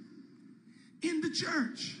Sunday in the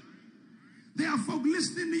church, there are folk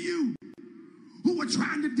listening to you who are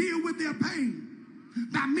trying to deal with their pain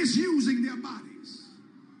by misusing their bodies.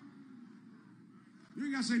 You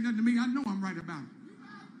ain't got to say nothing to me. I know I'm right about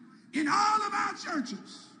it. In all of our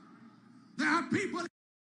churches, there are people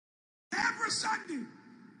every Sunday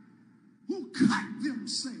who cut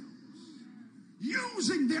themselves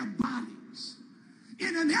using their bodies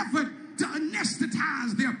in an effort to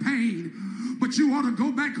anesthetize their pain. But you ought to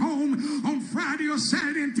go back home on Friday or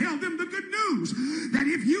Saturday and tell them the good news that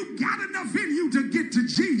if you got enough in you to get to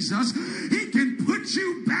Jesus, he can put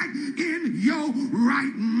you back in your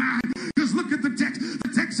right mind. Because look at the text.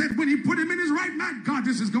 The text said when he put him in his right mind, God,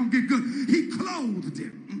 this is going to get good. He clothed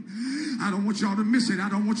him. I don't want y'all to miss it. I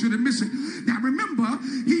don't want you to miss it. Now remember,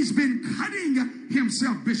 he's been cutting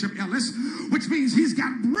himself, Bishop Ellis, which means he's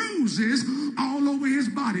got bruises all over his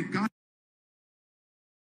body. God,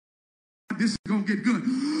 this is going to get good.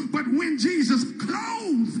 But when Jesus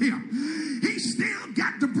clothed him, he still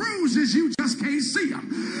got the bruises. You just can't see them.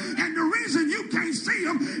 And the reason you can't see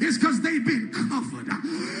them is because they've been covered.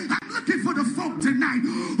 I'm looking for the folk tonight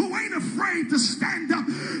who ain't afraid to stand up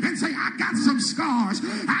and say, I got some scars.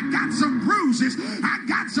 I got some bruises. I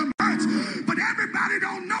got some hurts. But everybody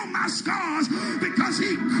don't know my scars because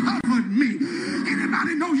he covered me.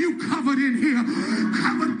 Anybody know you covered in here?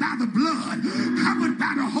 Covered by the blood. Covered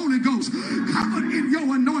by the Holy Ghost. Covered in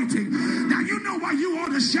your anointing. Now you know why you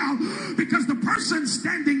ought to shout, because the person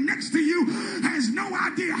standing next to you has no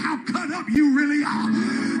idea how cut up you really are.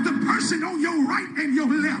 The person on your right and your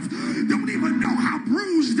left don't even know how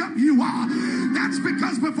bruised up you are. That's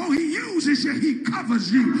because before he uses you, he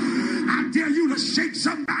covers you. I dare you to shake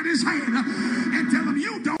somebody's hand and tell them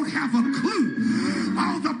you don't have a clue.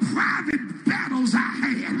 All the private battles I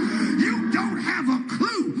had, you don't have a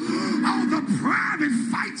clue. All the private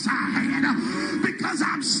fights I had, because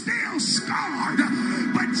I'm still scarred.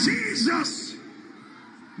 But Jesus,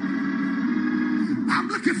 I'm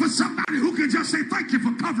looking for somebody who can just say, thank you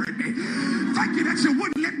for covering me. Thank you that you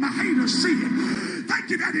wouldn't let my haters see it. Thank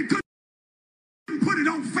you that it couldn't put it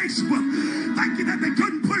on Facebook. Thank you that they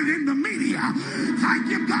couldn't put it in the media. Thank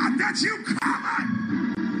you, God, that you covered.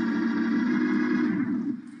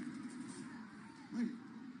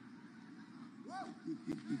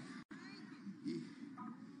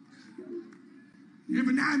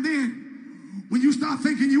 Every now and then, when you start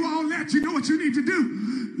thinking you all that, you know what you need to do?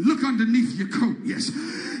 Look underneath your coat, yes.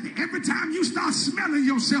 Every time you start smelling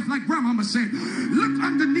yourself, like Grandmama said, look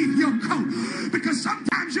underneath your coat. Because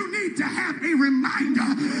sometimes you need to have a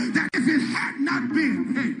reminder that if it had not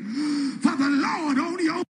been, for the Lord on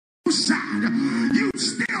your side, you'd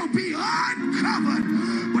still be uncovered.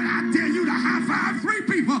 But I dare you to high five 3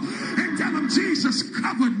 people and tell them Jesus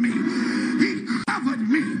covered me. He covered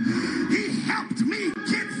me. He helped me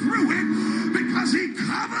get through it because he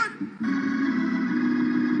covered.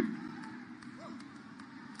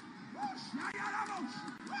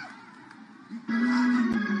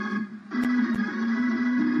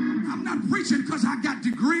 I'm not preaching because I got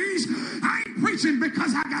degrees. I ain't preaching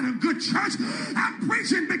because I got a good church. I'm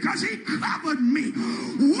preaching because he covered me.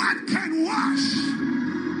 What can wash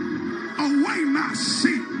away my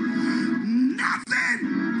sin?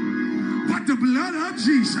 Nothing but the blood of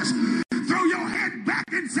Jesus. Throw your head back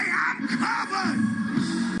and say, I'm covered.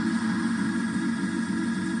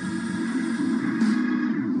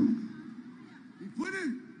 He put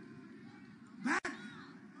him back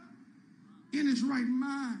in his right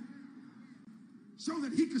mind so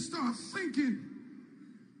that he could start thinking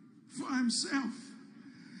for himself.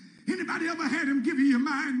 Anybody ever had him give you your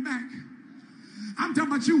mind back? I'm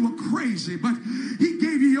talking about you were crazy, but he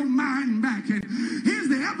gave you your mind back. And here's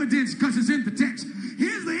the evidence, because it's in the text.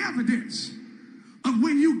 Here's the evidence of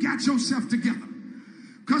when you got yourself together.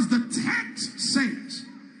 Because the text says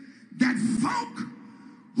that folk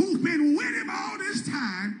who've been with him all this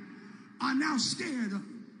time are now scared of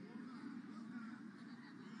him.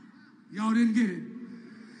 Y'all didn't get it.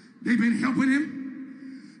 They've been helping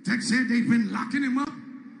him. Text said they've been locking him up.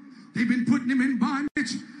 They've been putting him in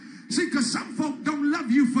bondage. See, because some folk don't love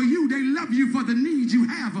you for you. They love you for the need you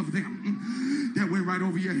have of them. That went right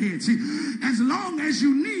over your head. See, as long as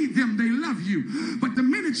you need them, they love you. But the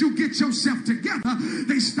minute you get yourself together,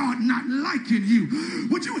 they start not liking you.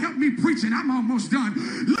 Would you help me preach it? I'm almost done.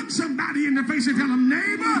 Look somebody in the face and tell them,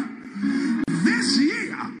 neighbor, this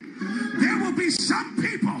year, there will be some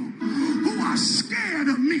people who are scared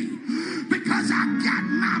of me because I got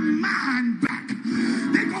my mind back.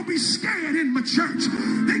 They're going to be scared in my church.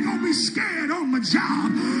 They're going to be scared on my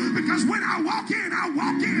job. Because when I walk in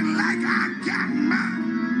like I got mine.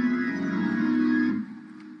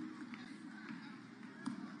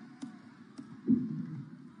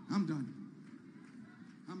 I'm done.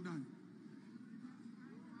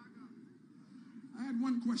 I had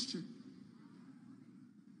one question.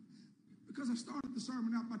 Because I started the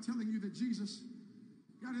sermon out by telling you that Jesus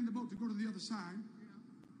got in the boat to go to the other side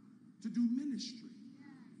to do ministry.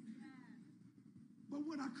 But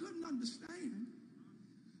what I couldn't understand,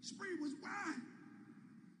 Spree, was why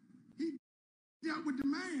he dealt with the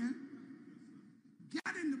man,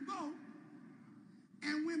 got in the boat,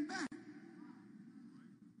 and went back.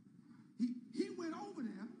 He went over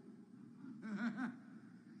there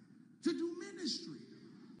to do ministry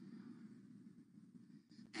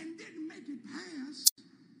and didn't make it past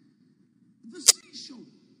the seashore.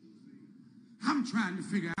 I'm trying to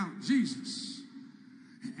figure out Jesus.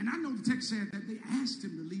 And I know the text said that they asked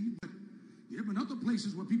him to leave, but there have been other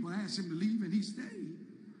places where people asked him to leave and he stayed.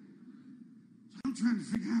 So I'm trying to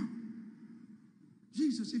figure out,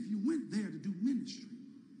 Jesus, if you went there to do ministry,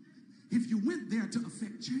 if you went there to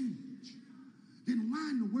affect change, then why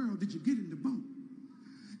in the world did you get in the boat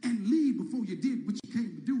and leave before you did what you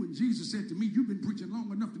came to do? And Jesus said to me, you've been preaching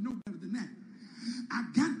long enough to know better than that. I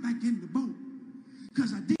got back in the boat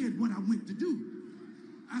because I did what I went to do.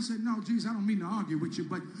 I said, no, Jesus, I don't mean to argue with you,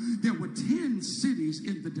 but there were 10 cities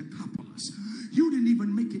in the Decapolis. You didn't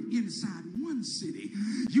even make it inside one city.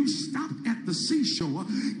 You stopped at the seashore,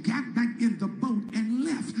 got back in the boat, and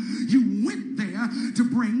left. You went there to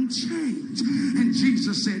bring change. And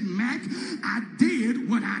Jesus said, Mac, I did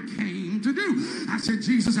what I came to do. I said,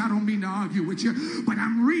 Jesus, I don't mean to argue with you, but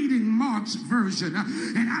I'm reading Mark's version,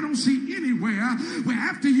 and I don't see anywhere where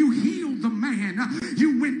after you healed the man,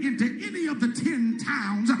 you went into any of the 10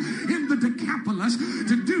 towns in the Decapolis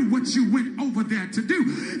to do what you went over there to do.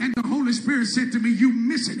 And the Holy Spirit said to me, you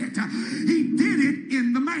missing it. He did it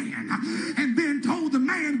in the man and then told the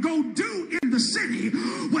man, go do in the city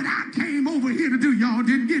what I came over here to do. Y'all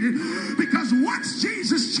didn't get it, because once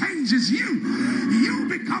Jesus changes you, you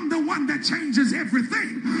become the one that changes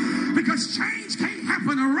everything, because change can't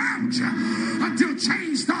happen around you until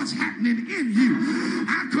change starts happening in you.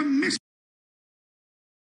 I commission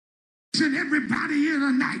everybody here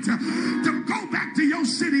tonight to go back to your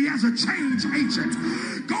city as a change agent.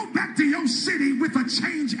 Go back to your city with a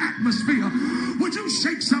change atmosphere. Would you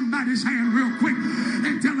shake somebody's hand real quick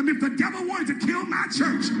and tell them, if the devil wanted to kill my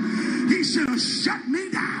church, he should have shut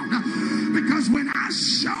me down, because when I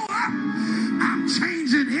show up, I'm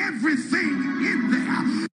changing everything in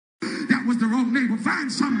there. That was the wrong neighbor.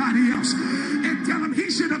 Find somebody else and tell him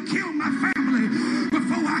he should have killed my family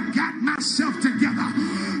before I got myself together.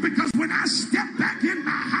 Because when I step back in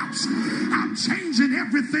my house, I'm changing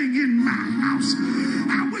everything in my house.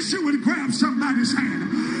 I wish you would grab somebody's hand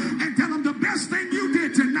and tell them the best thing you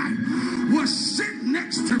did tonight was sit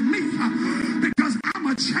next to me, because I'm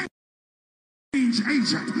a change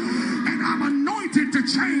agent and I'm anointed to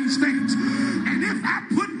change things. And if I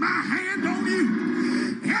put my hand on you,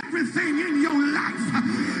 everything in your life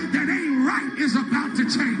that ain't right is about to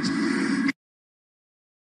change.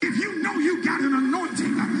 If you know you got an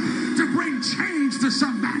anointing to bring change to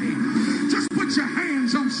somebody, just put your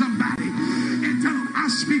hands on somebody and tell them, I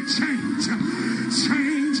speak change.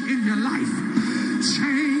 Change in your life.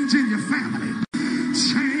 Change in your family.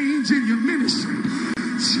 Change in your ministry.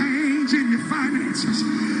 Change in your finances.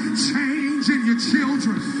 Change in your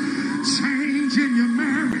children. Change in your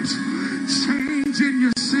marriage. Change in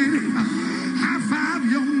your city. High five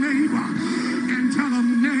your neighbor and tell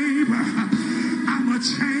them, neighbor, I'm a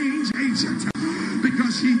change agent.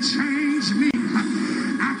 Because he changed me,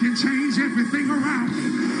 I can change everything around me.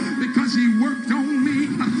 Because he worked on me,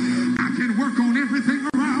 I can work on everything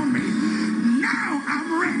around me. Now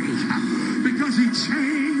I'm ready because he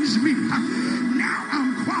changed me. Now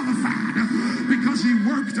I'm qualified because he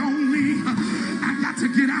worked on me. I got to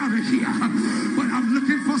get out of here, but I'm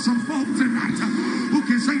looking for some folk tonight who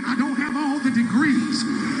can say, I don't have all the degrees,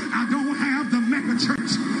 I don't have the mega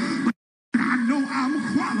church, but I know I'm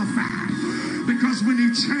qualified because when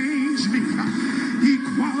he changed me, he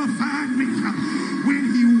qualified me.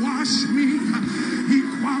 When he washed me, he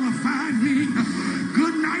qualified me.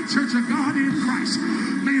 Good night, Church of God in Christ.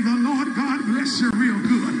 May the Lord God bless you real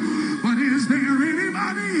good. But is there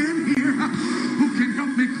anybody in here who can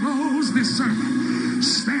help me close this sermon?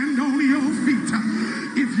 Stand on your feet.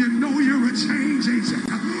 If you know you're a change agent,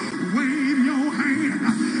 wave your hand.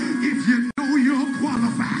 If you know you're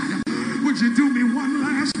qualified, would you do me one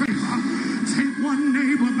last favor? Take one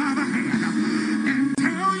neighbor by the hand and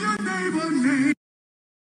tell your neighbor,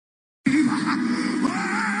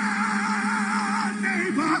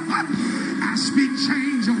 neighbor, I speak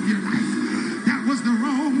change on your life. That was the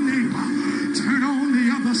wrong neighbor. Turn on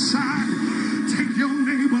the other side. Take your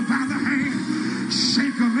neighbor by the hand.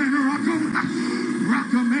 Shake him and rock him.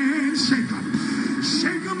 Rock him and shake him.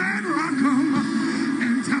 Shake him and rock him.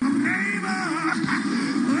 And tell him, neighbor,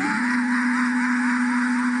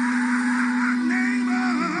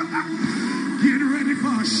 get ready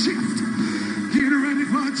for a shift. Get ready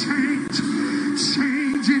for a change.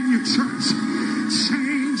 Change in your church.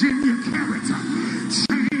 Change in your character.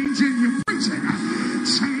 Change in your preaching.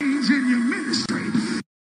 Change in your ministry.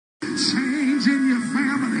 Change in your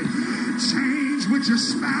family. Change with your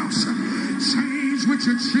spouse. Change with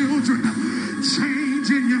your children. Change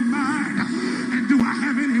in your mind. And do I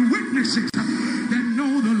have any witnesses that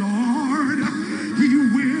know the Lord? He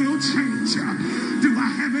will change. Do I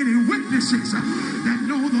have any witnesses that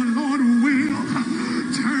know the Lord will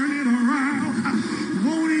turn it around?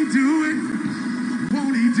 Won't he do it?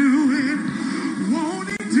 Won't he do it? Won't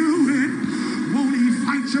he do it? Won't he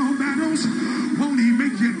fight your battles? Won't he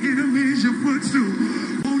make your enemies your footstool?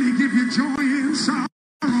 Won't he give you joy in sorrow?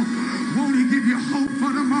 Won't he give you hope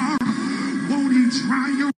for tomorrow? Won't he dry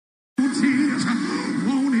your tears?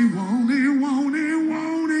 Won't he, won't he, won't he,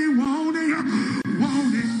 won't he, won't he,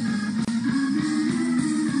 won't he?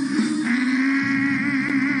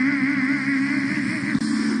 And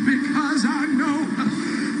because I know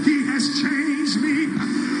he has changed me,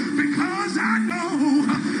 because I know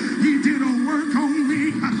he did a work on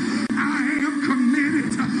me, I am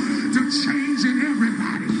committed to changing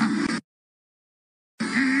everybody.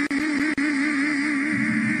 And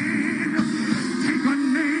take a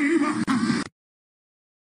neighbor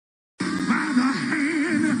by the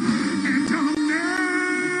hand and tell them,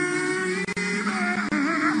 neighbor,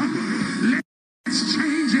 let's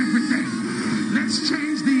change everything. Let's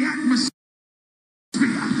change the atmosphere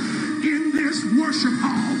in this worship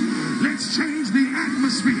hall. Let's change the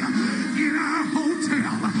atmosphere in our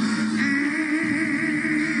hotel.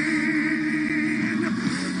 And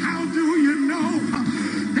how do you know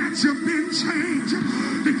that you've been changed?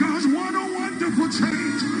 Because what a wonderful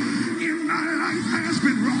change in my life has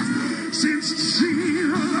been wrought since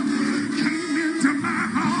Jesus came into my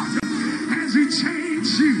heart. Has he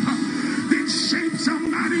changed you? Then shape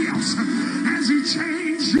somebody else. Has he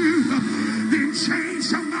changed you? Then change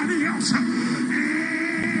somebody else. And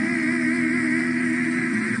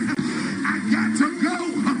I got to go,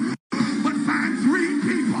 but find 3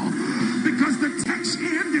 people, because the text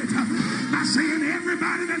ended by saying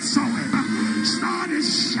everybody that saw him started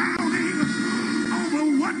shouting over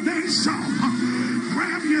what they saw.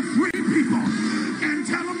 Grab your 3 people and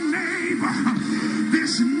tell them, neighbor,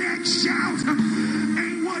 this next shout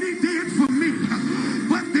ain't what he did for me,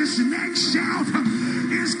 but this next shout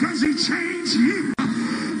is because he changed you.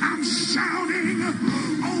 I'm shouting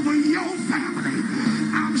over your family.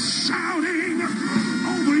 I'm shouting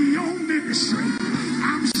over your ministry.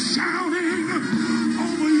 I'm shouting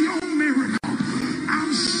over your miracle.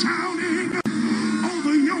 I'm shouting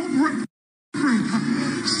over your breakthrough.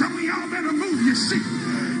 Some of y'all better move your seat,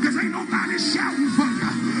 because ain't nobody shouting for you.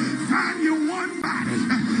 Find you one body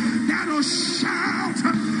that'll shout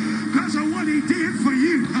because of what he did for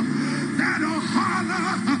you. That'll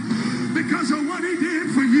holler because of what he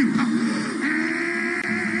did for you. And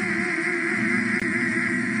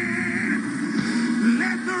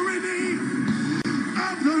let the redeemed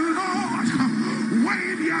of the Lord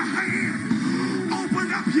wave your hand.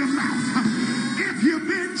 Open up your mouth. If you've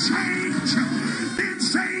been changed, then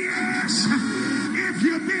say yes. If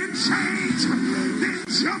you've been changed, then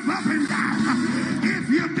jump up and down. If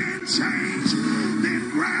you've been changed, then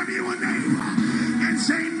grab you a neighbor and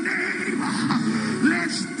say, neighbor,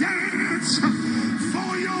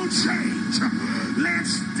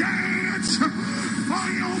 Dance, dance for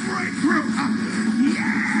your breakthrough.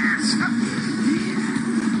 Yes.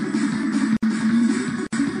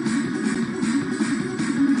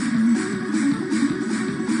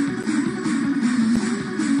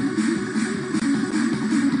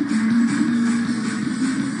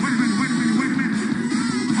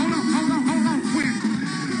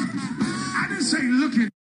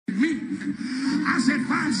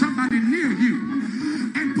 Somebody near you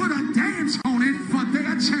and put a dance on it for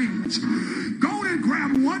their change. Go and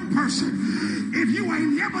grab one person. If you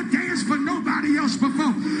ain't never danced for nobody else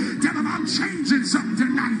before, tell them I'm changing something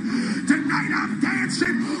tonight. Tonight I'm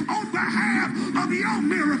dancing on behalf of your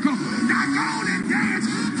miracle. Now go on and dance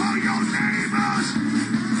for your neighbors.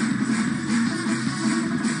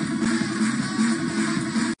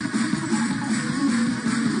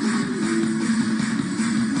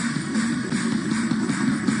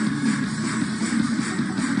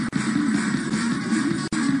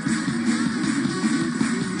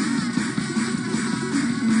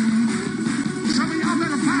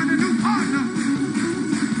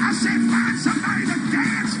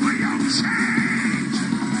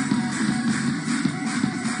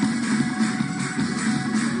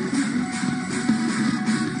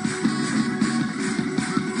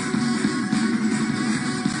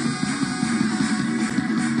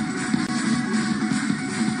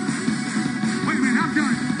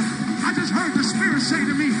 Say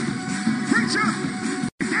to me, preacher,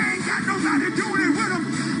 if they ain't got nobody doing it with them,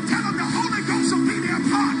 tell them the Holy Ghost will be their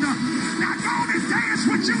partner. Now go on and dance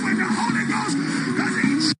with you in the Holy Ghost, because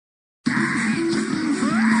he changed.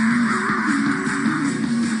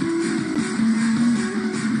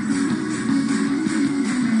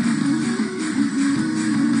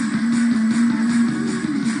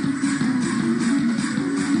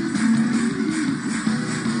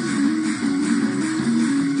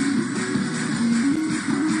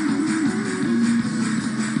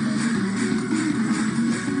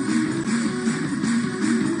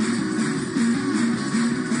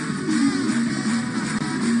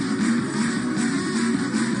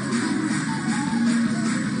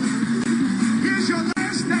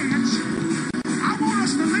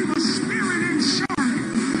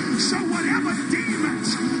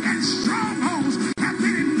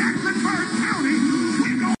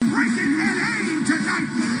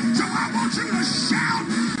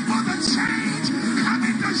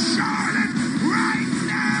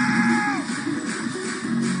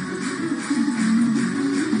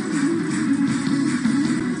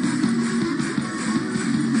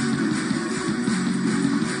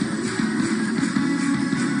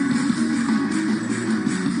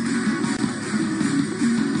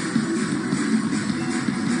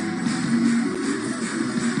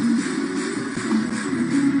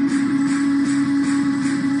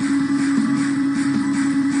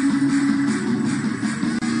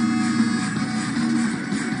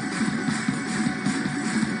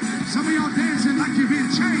 Some of y'all dancing like you've been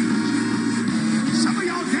changed. Some of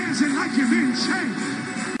y'all dancing like you've been changed.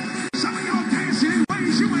 Some of y'all dancing in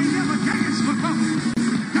ways you ain't never danced before.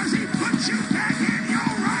 Because he put you back in your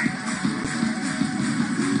right.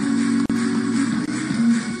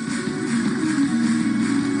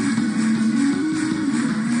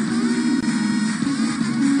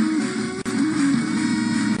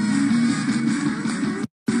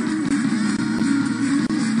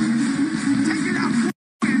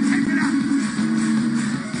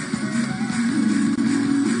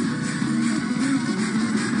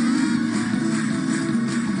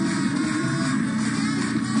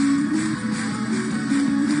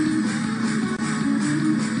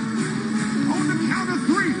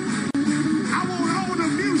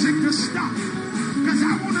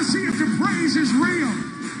 Is real.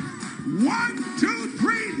 1, 2,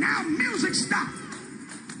 3. Now music stop.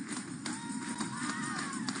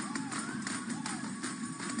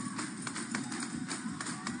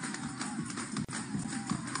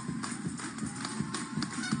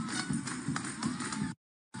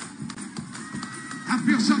 I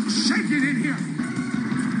feel something shaking in here.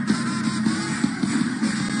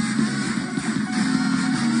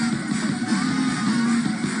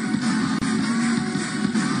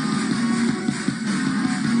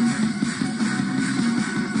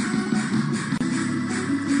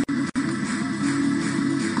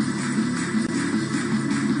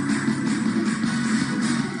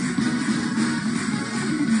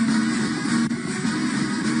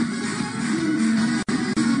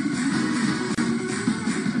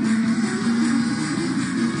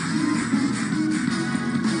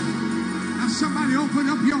 Somebody open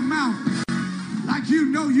up your mouth like you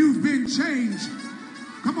know you've been changed.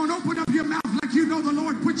 Come on, open up your mouth like you know the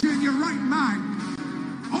Lord put you in your right mind.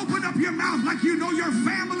 Open up your mouth like you know your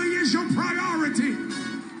family is your priority.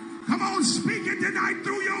 Come on, speak it tonight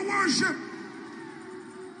through your worship.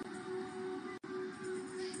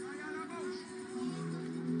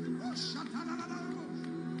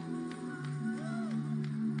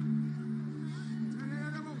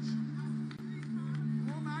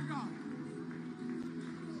 Oh my God.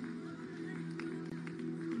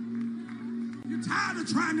 You're tired of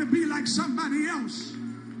trying to be like somebody else.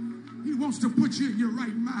 He wants to put you in your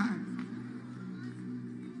right mind.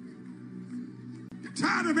 You're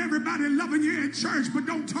tired of everybody loving you at church but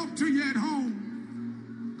don't talk to you at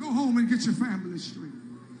home. Go home and get your family straight.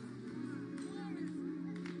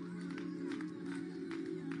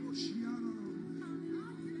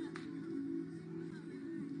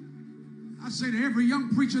 I say to every young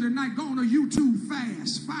preacher tonight, go on a YouTube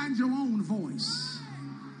fast. Find your own voice.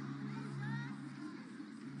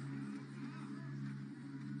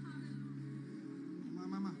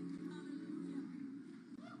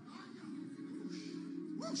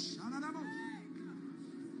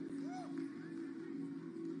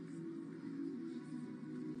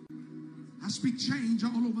 I speak change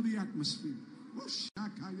all over the atmosphere.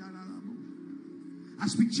 I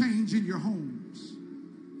speak change in your homes.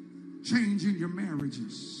 Change in your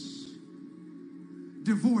marriages.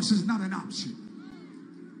 Divorce is not an option.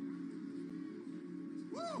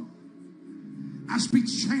 Woo. I speak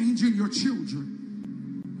change in your children.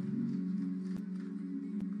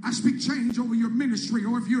 I speak change over your ministry,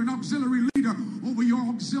 or if you're an auxiliary leader, over your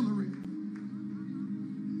auxiliary.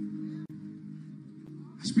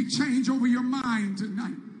 I speak change over your mind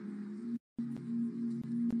tonight.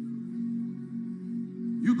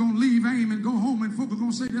 You're going to leave AIM and go home, and folk are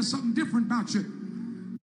going to say there's something different about you.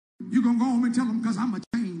 You're going to go home and tell them, because I'm a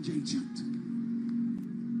change agent.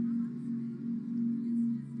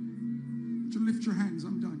 Would you lift your hands?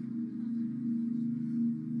 I'm done.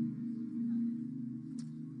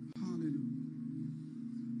 Hallelujah.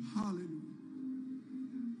 Hallelujah.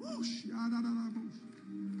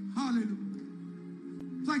 Hallelujah.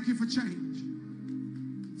 Thank you for change.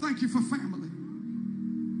 Thank you for family.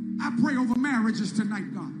 I pray over marriages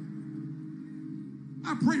tonight, God.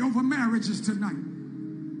 I pray over marriages tonight.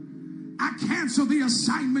 I cancel the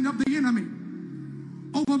assignment of the enemy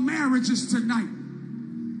over marriages tonight.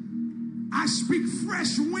 I speak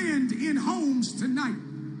fresh wind in homes tonight.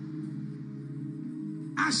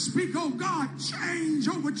 I speak, oh God, change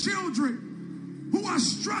over children who are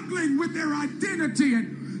struggling with their identity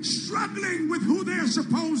and struggling with who they're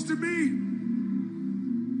supposed to be.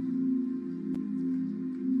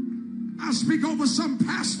 I speak over some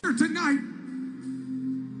pastor tonight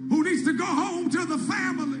who needs to go home to the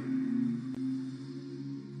family.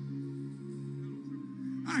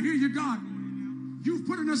 I hear you, God. You've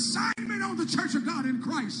put an assignment on the Church of God in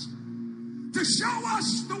Christ to show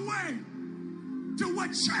us the way to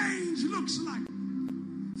what change looks like.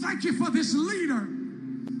 Thank you for this leader.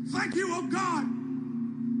 Thank you, oh God,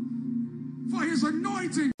 for his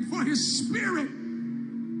anointing, for his spirit.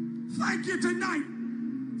 Thank you tonight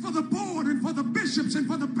for the board and for the bishops and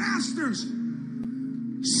for the pastors.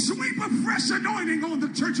 Sweep a fresh anointing on the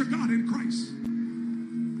Church of God in Christ.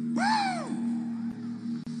 Woo!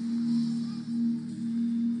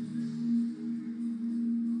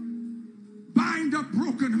 Bind up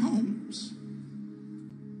broken homes.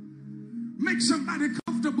 Make somebody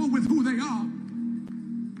comfortable with who they are,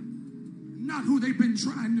 not who they've been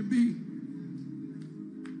trying to be.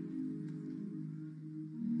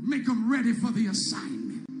 Make them ready for the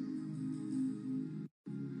assignment.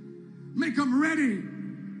 Make them ready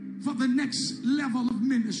for the next level of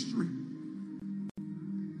ministry.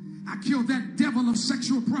 I kill that devil of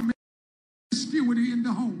sexual promiscuity in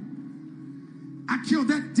the home. I kill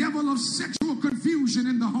that devil of sexual confusion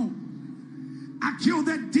in the home. I kill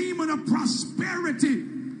that demon of prosperity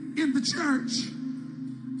in the church.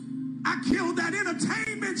 I kill that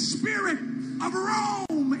entertainment spirit of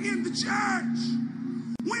Rome in the church.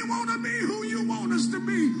 We want to be who you want us to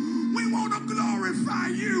be. We want to glorify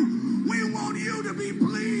you. We want you to be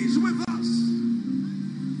pleased with us.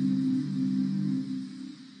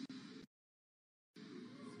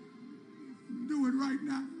 Do it right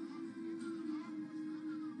now.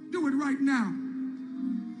 Do it right now.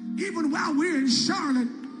 Even while we're in Charlotte,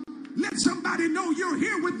 let somebody know you're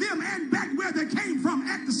here with them and back where they came from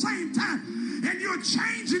at the same time. And you're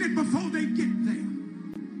changing it before they get there.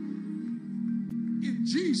 In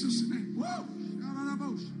Jesus' name. Whoa.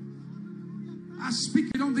 I speak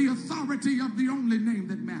it on the authority of the only name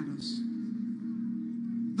that matters.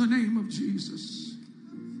 The name of Jesus.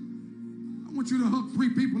 I want you to hug 3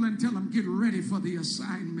 people and tell them, get ready for the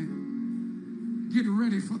assignment. Get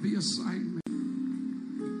ready for the assignment.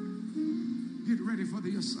 ready for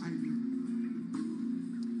the assignment.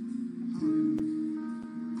 Hallelujah.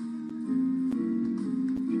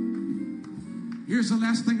 Here's the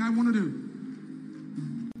last thing I want to do.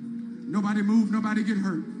 Nobody move, nobody get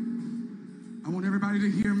hurt. I want everybody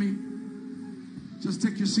to hear me. Just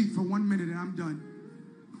take your seat for 1 minute and I'm done.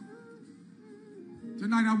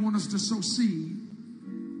 Tonight I want us to sow seed.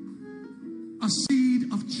 A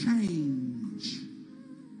seed of change.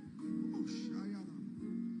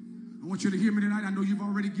 I want you to hear me tonight. I know you've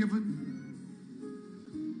already given.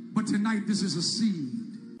 But tonight this is a seed.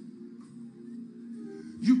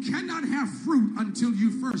 You cannot have fruit until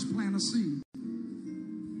you first plant a seed.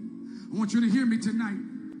 I want you to hear me tonight.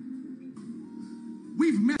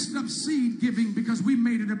 We've messed up seed giving because we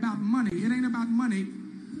made it about money. It ain't about money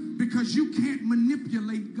because you can't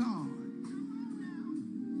manipulate God.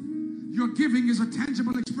 Your giving is a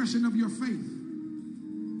tangible expression of your faith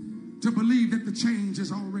to believe that the change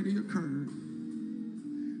has already occurred.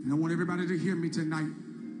 And I want everybody to hear me tonight.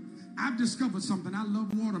 I've discovered something. I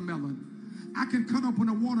love watermelon. I can cut open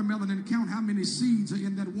a watermelon and count how many seeds are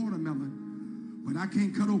in that watermelon. But I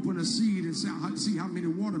can't cut open a seed and see how many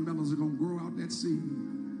watermelons are going to grow out that seed.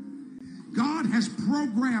 God has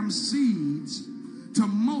programmed seeds to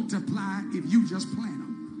multiply if you just plant them.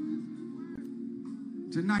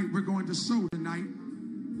 Tonight, we're going to sow tonight.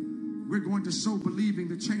 We're going to sow believing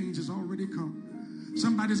the change has already come.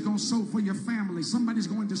 Somebody's going to sow for your family. Somebody's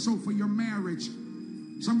going to sow for your marriage.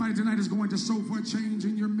 Somebody tonight is going to sow for a change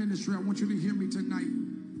in your ministry. I want you to hear me tonight.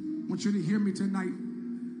 I want you to hear me tonight.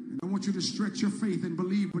 And I want you to stretch your faith and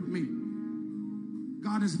believe with me.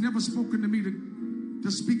 God has never spoken to me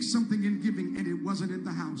to speak something in giving, and it wasn't in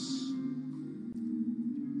the house.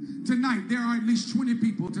 Tonight, there are at least 20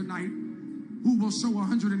 people tonight who will sow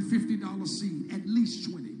 $150 seed. At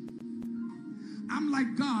least 20. I'm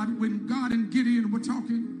like God when God and Gideon were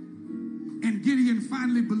talking, and Gideon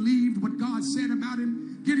finally believed what God said about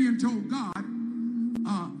him. Gideon told God,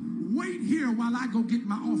 wait here while I go get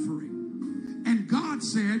my offering. And God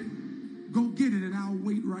said, go get it and I'll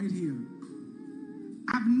wait right here.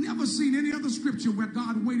 I've never seen any other scripture where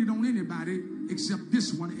God waited on anybody except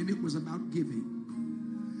this one, and it was about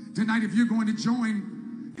giving. Tonight, if you're going to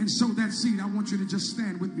join and sow that seed, I want you to just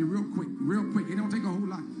stand with me real quick. It don't take a whole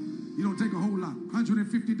lot. You don't take a whole lot.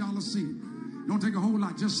 $150 seed. Don't take a whole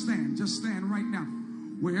lot. Just stand. Just stand right now.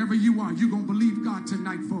 Wherever you are, you're going to believe God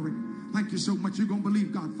tonight for it. Thank you so much. You're going to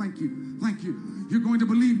believe God. Thank you. Thank you. You're going to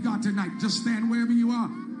believe God tonight. Just stand wherever you are.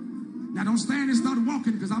 Now, don't stand and start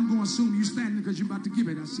walking because I'm going to assume you're standing because you're about to give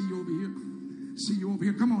it. I see you over here. See you over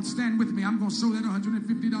here. Come on, stand with me. I'm going to sow that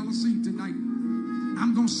 $150 seed tonight.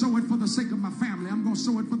 I'm going to sow it for the sake of my family. I'm going to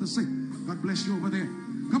sow it for the sake. God bless you over there.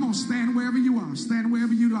 Come on, stand wherever you are. Stand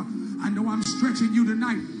wherever you are. I know I'm stretching you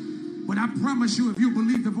tonight, but I promise you, if you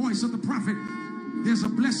believe the voice of the prophet, there's a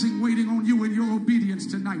blessing waiting on you in your obedience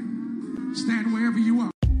tonight. Stand wherever you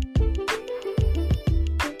are.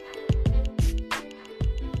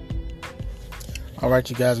 All right,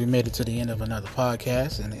 you guys, we made it to the end of another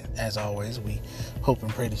podcast. And as always, we hope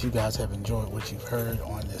and pray that you guys have enjoyed what you've heard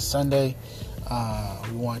on this Sunday.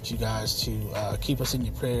 We want you guys to keep us in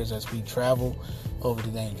your prayers as we travel over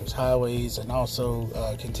the dangerous highways, and also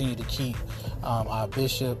continue to keep our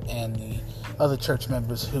bishop and the other church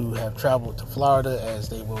members who have traveled to Florida, as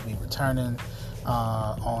they will be returning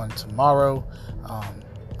on tomorrow.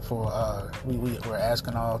 We're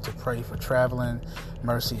asking all to pray for traveling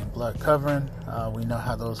mercy and blood covering. We know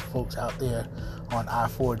how those folks out there on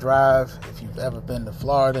I-4 drive. If you've ever been to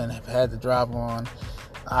Florida and have had to drive on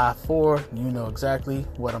I-4, you know exactly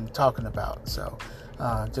what I'm talking about. So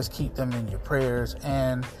just keep them in your prayers.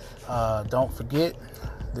 And don't forget,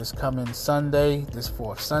 this coming Sunday, this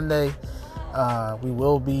fourth Sunday, we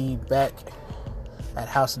will be back at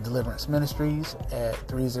House of Deliverance Ministries at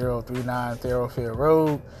 3039 Thoroughfare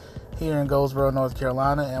Road here in Goldsboro, North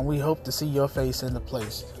Carolina, and we hope to see your face in the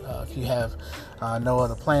place. If you have no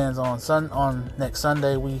other plans on next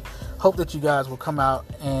Sunday, we hope that you guys will come out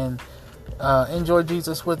and enjoy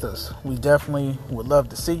Jesus with us. We definitely would love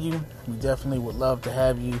to see you. We definitely would love to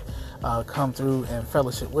have you come through and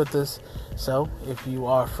fellowship with us. So if you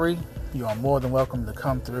are free, you are more than welcome to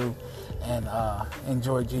come through and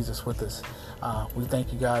enjoy Jesus with us. We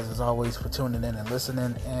thank you guys as always for tuning in and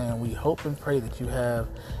listening, and we hope and pray that you have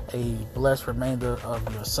a blessed remainder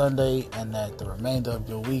of your Sunday and that the remainder of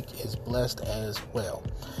your week is blessed as well.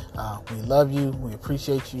 We love you. We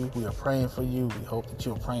appreciate you. We are praying for you. We hope that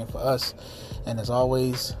you are praying for us. And as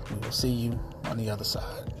always, we will see you on the other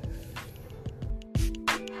side.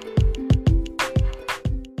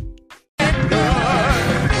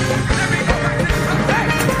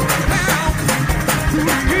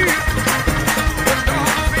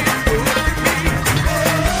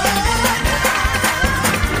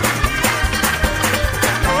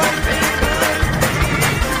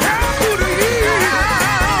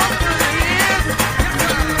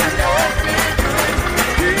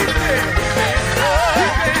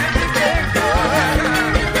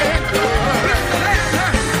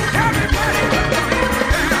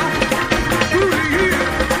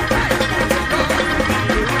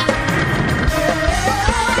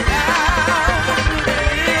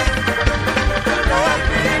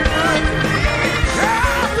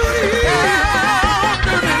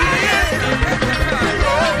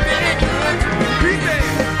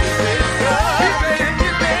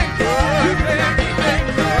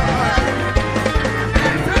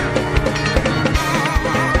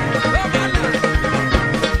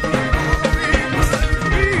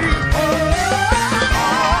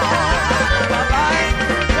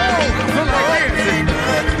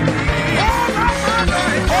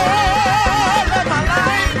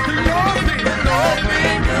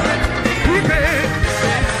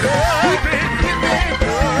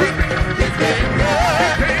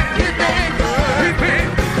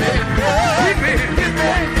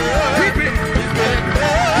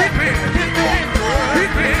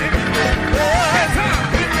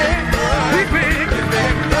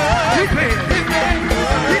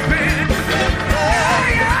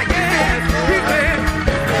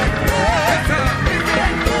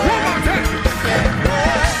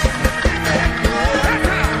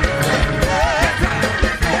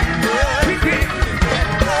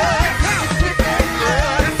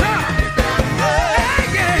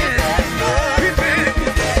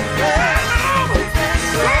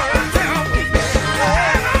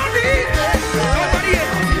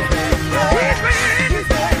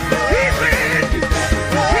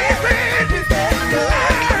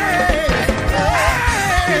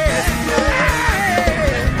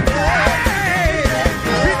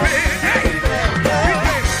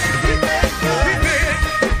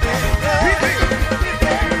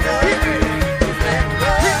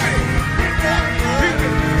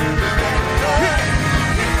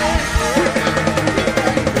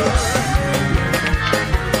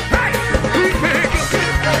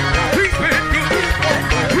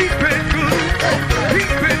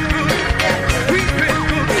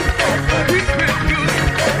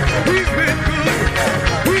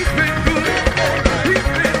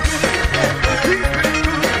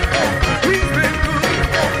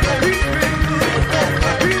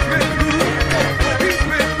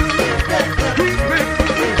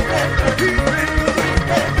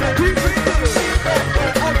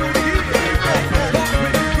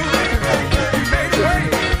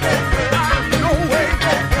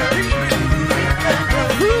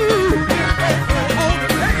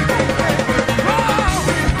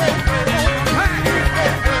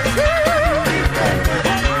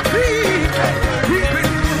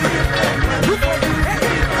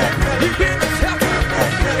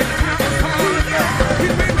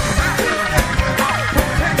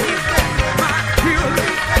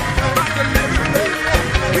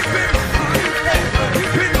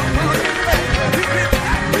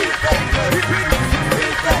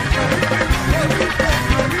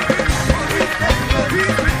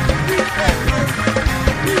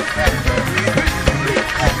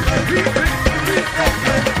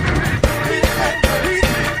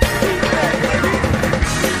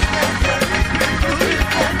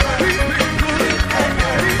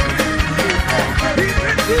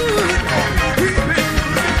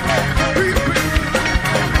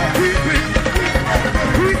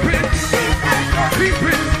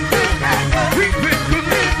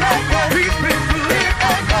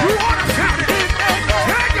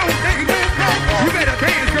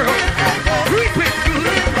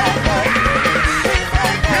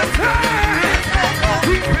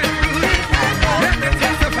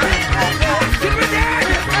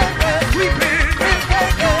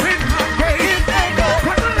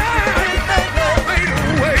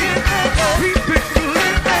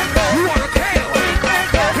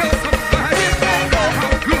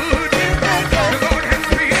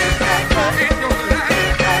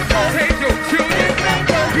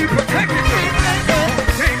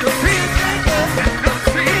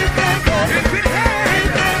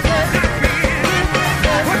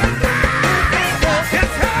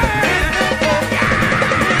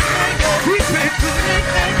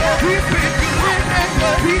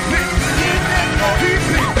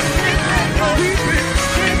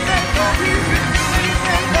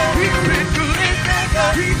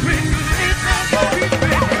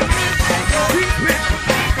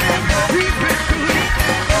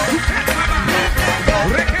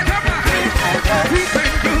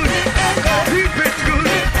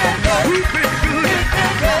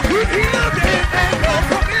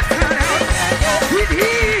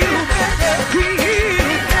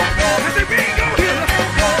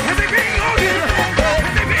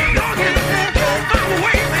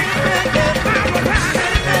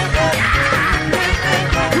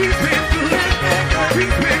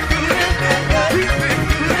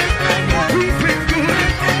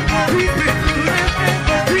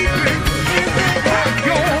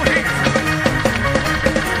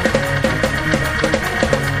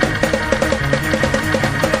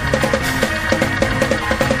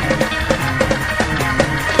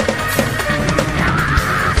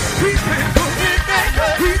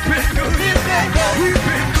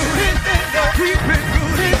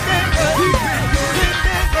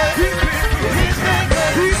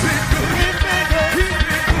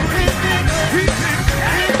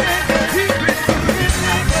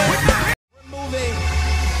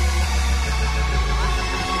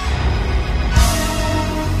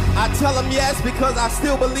 Tell them yes because I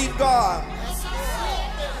still believe God.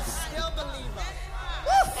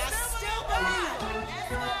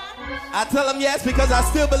 I tell them yes because I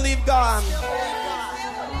still believe God.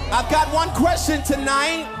 I've got one question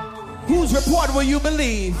tonight. Whose report will you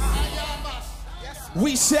believe?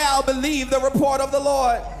 We shall believe the report of the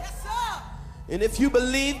Lord. And if you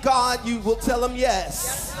believe God, you will tell him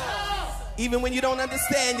yes. Even when you don't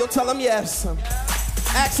understand, you'll tell him yes.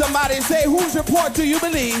 Ask somebody and say, whose report do you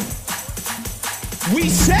believe? We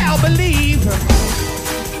shall believe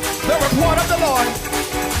the report of the Lord.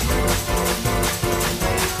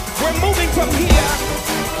 We're moving from here.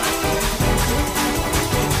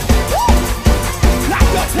 Woo! Clap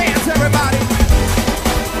your hands, everybody.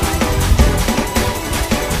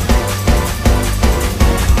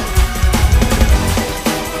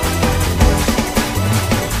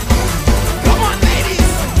 Come on, ladies.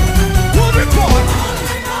 Whose report?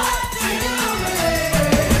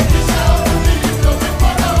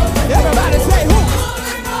 Everybody say who?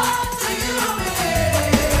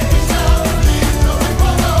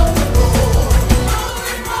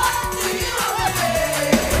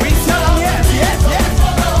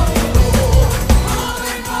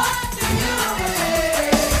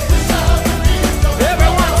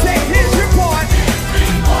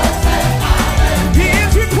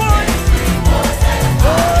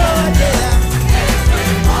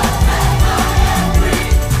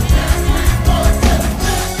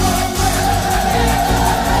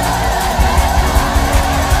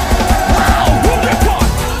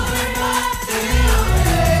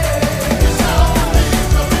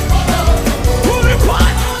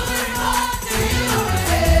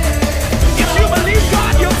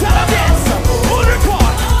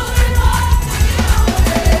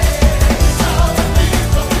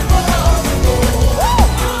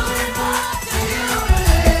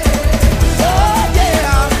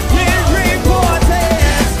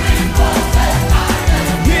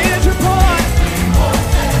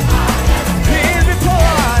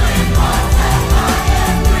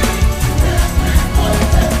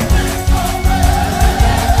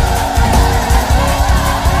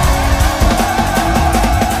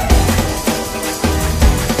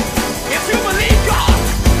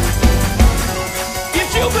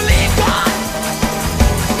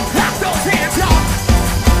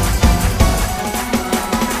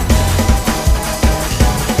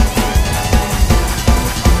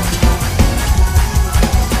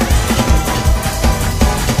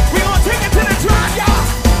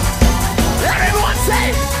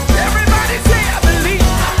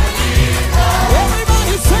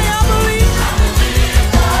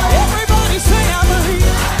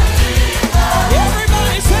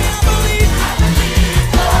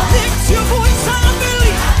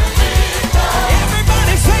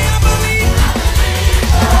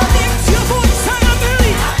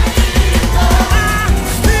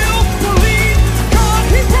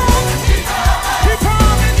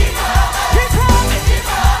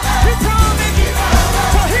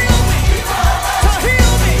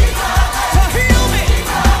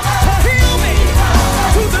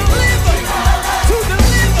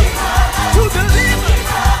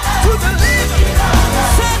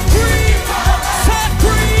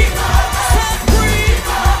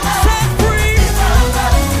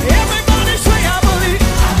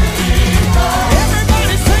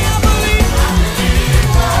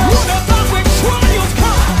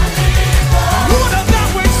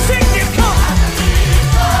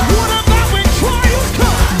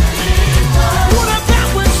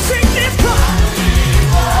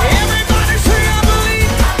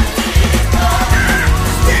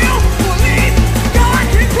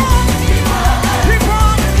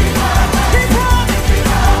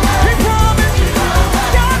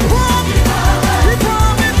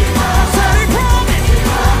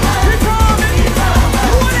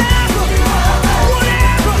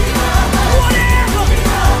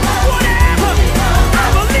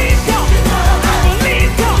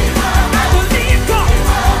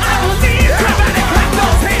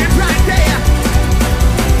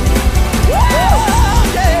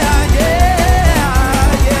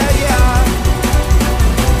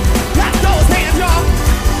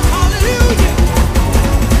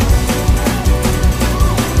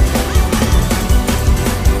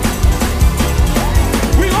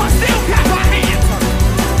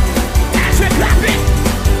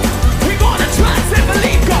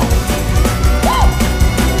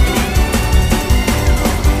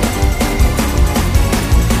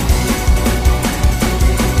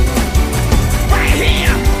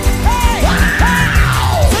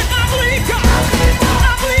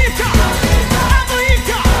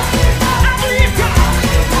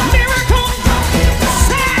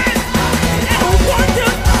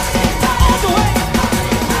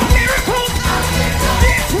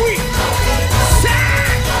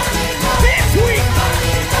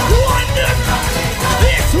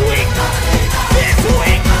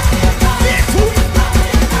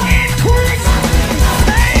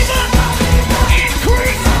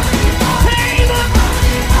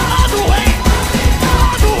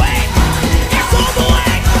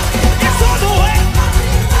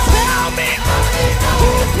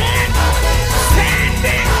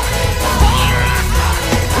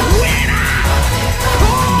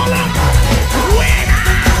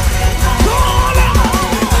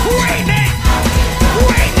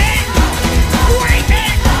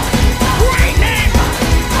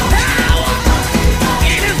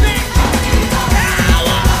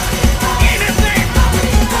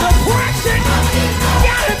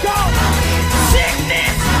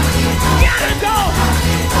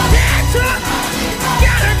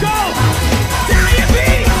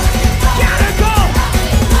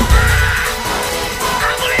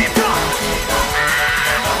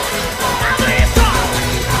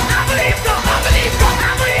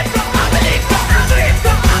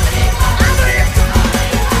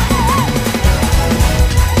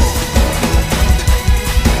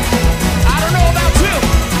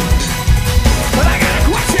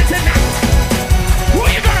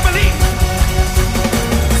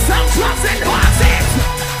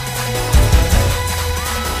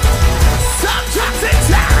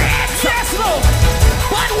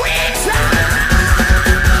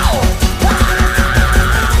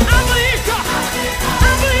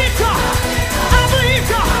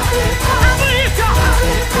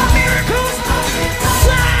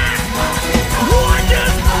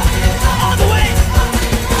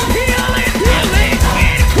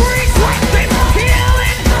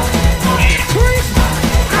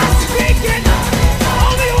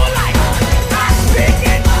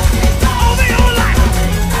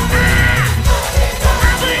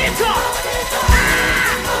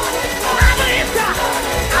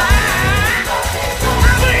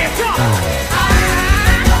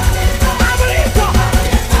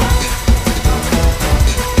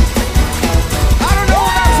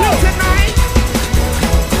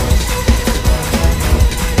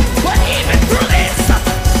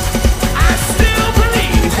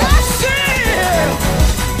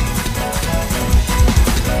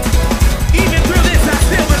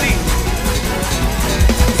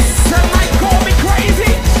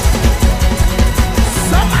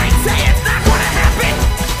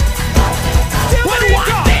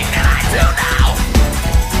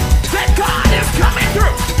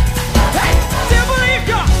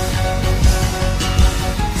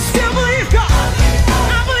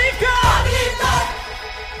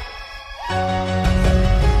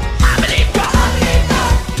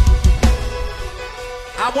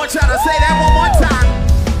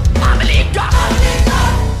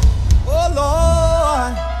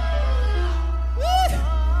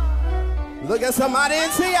 Somebody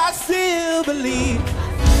say, I still believe.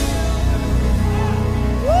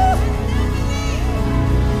 Woo.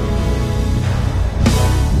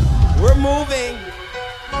 We're moving.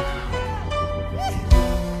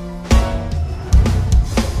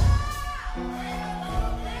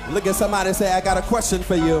 Look at somebody and say, I got a question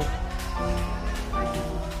for you.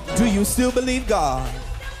 Do you still believe God?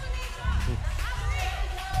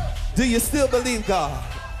 Do you still believe God?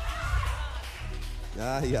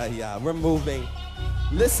 Yeah. We're moving.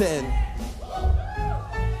 Listen.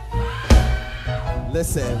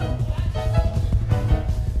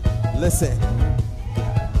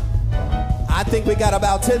 I think we got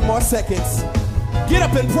about 10 more seconds. Get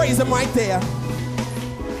up and praise him right there.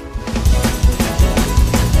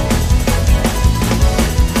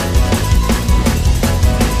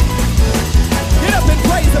 Get up and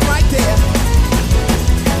praise him right there.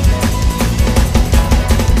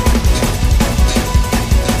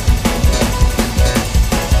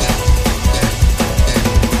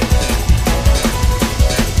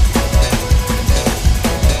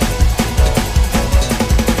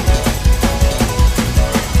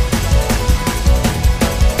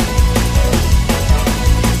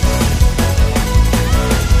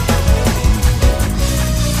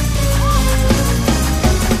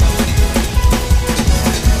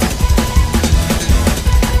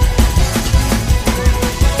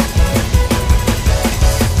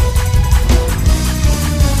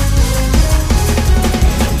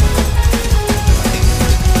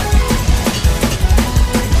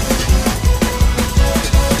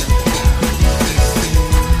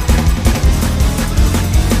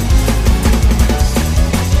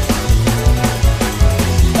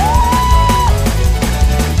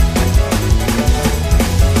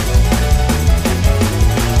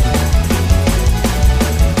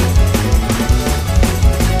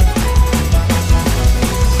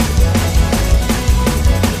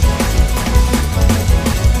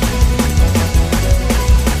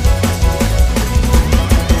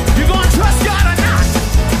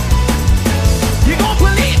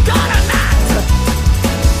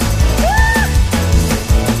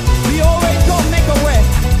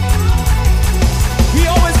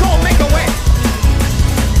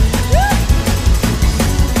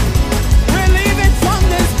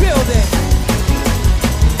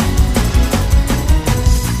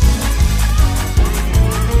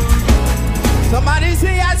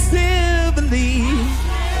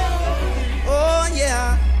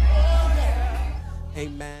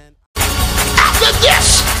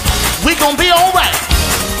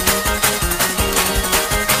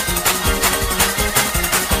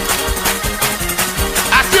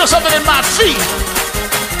 Something in my feet.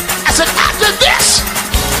 I said, after this,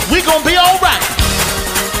 we're gonna be all right.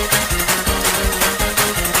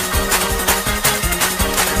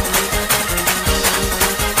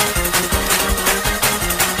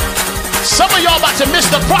 Some of y'all about to miss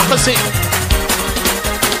the prophecy.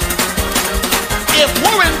 If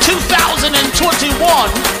we're in 2021,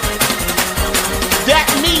 that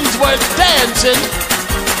means we're dancing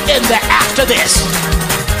in the after this.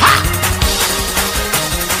 Ha!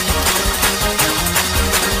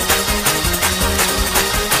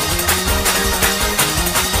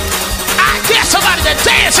 Somebody to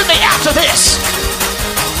dance in the after this.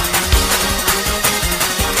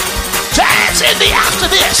 Dance in the after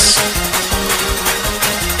this.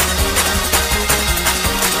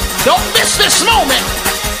 Don't miss this moment.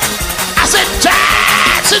 I said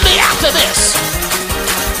dance in the after this.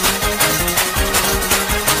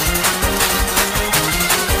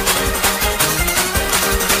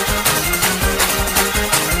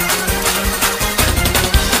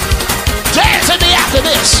 Dance in the after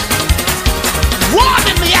this. Run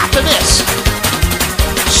in the after this.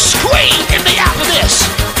 Scream in the after this.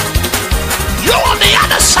 You're on the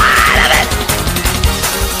other side of it.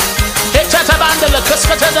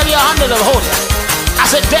 I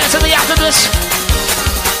said dance in the after this.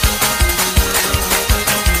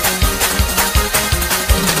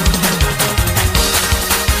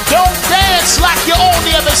 Don't dance like you're on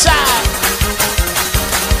the other side.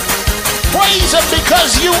 Praise him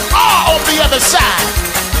because you are on the other side.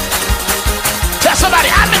 Tell somebody,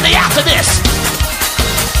 I'm in the after this.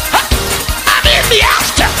 I'm in the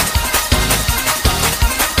after.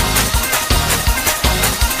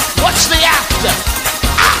 What's the after?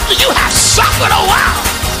 After you have suffered a while.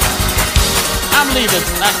 I'm leaving.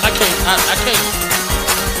 I can't.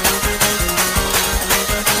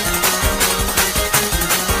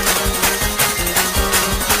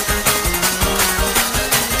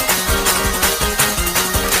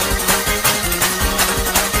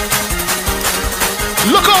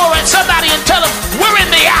 Look over at somebody and tell them, we're in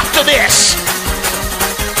the after this.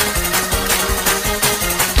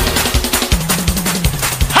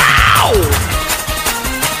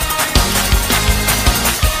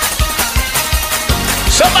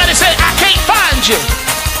 Somebody say, I can't find you.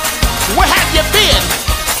 Where have you been?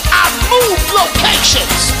 I've moved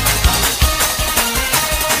locations.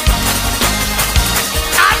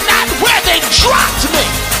 I'm not where they dropped me.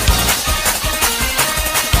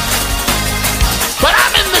 But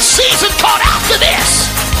I'm in the season called after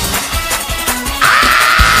this.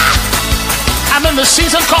 I'm in the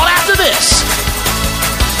season called after this.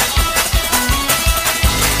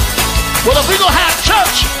 Well, if we're going to have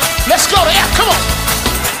church, let's go to F. Come on.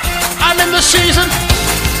 I'm in the season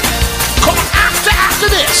called after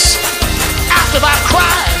this. After I've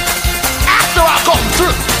cried. After I've gone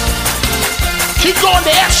through. Keep going to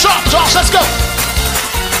F sharp, Josh. Let's go.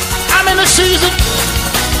 I'm in the season.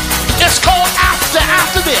 It's called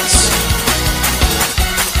after this.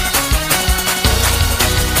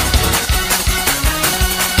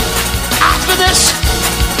 After this,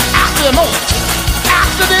 after the moment.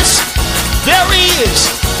 After this, there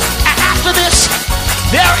is. After this,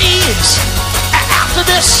 there is. After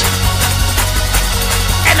this,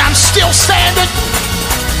 and I'm still standing,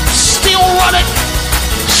 still running,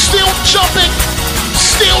 still jumping,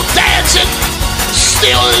 still dancing,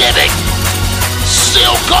 still living,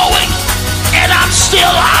 still going, and I'm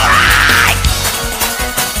still alright.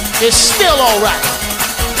 It's still alright.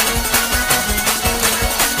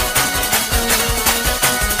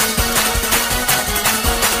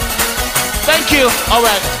 Thank you. All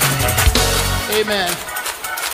right. Amen.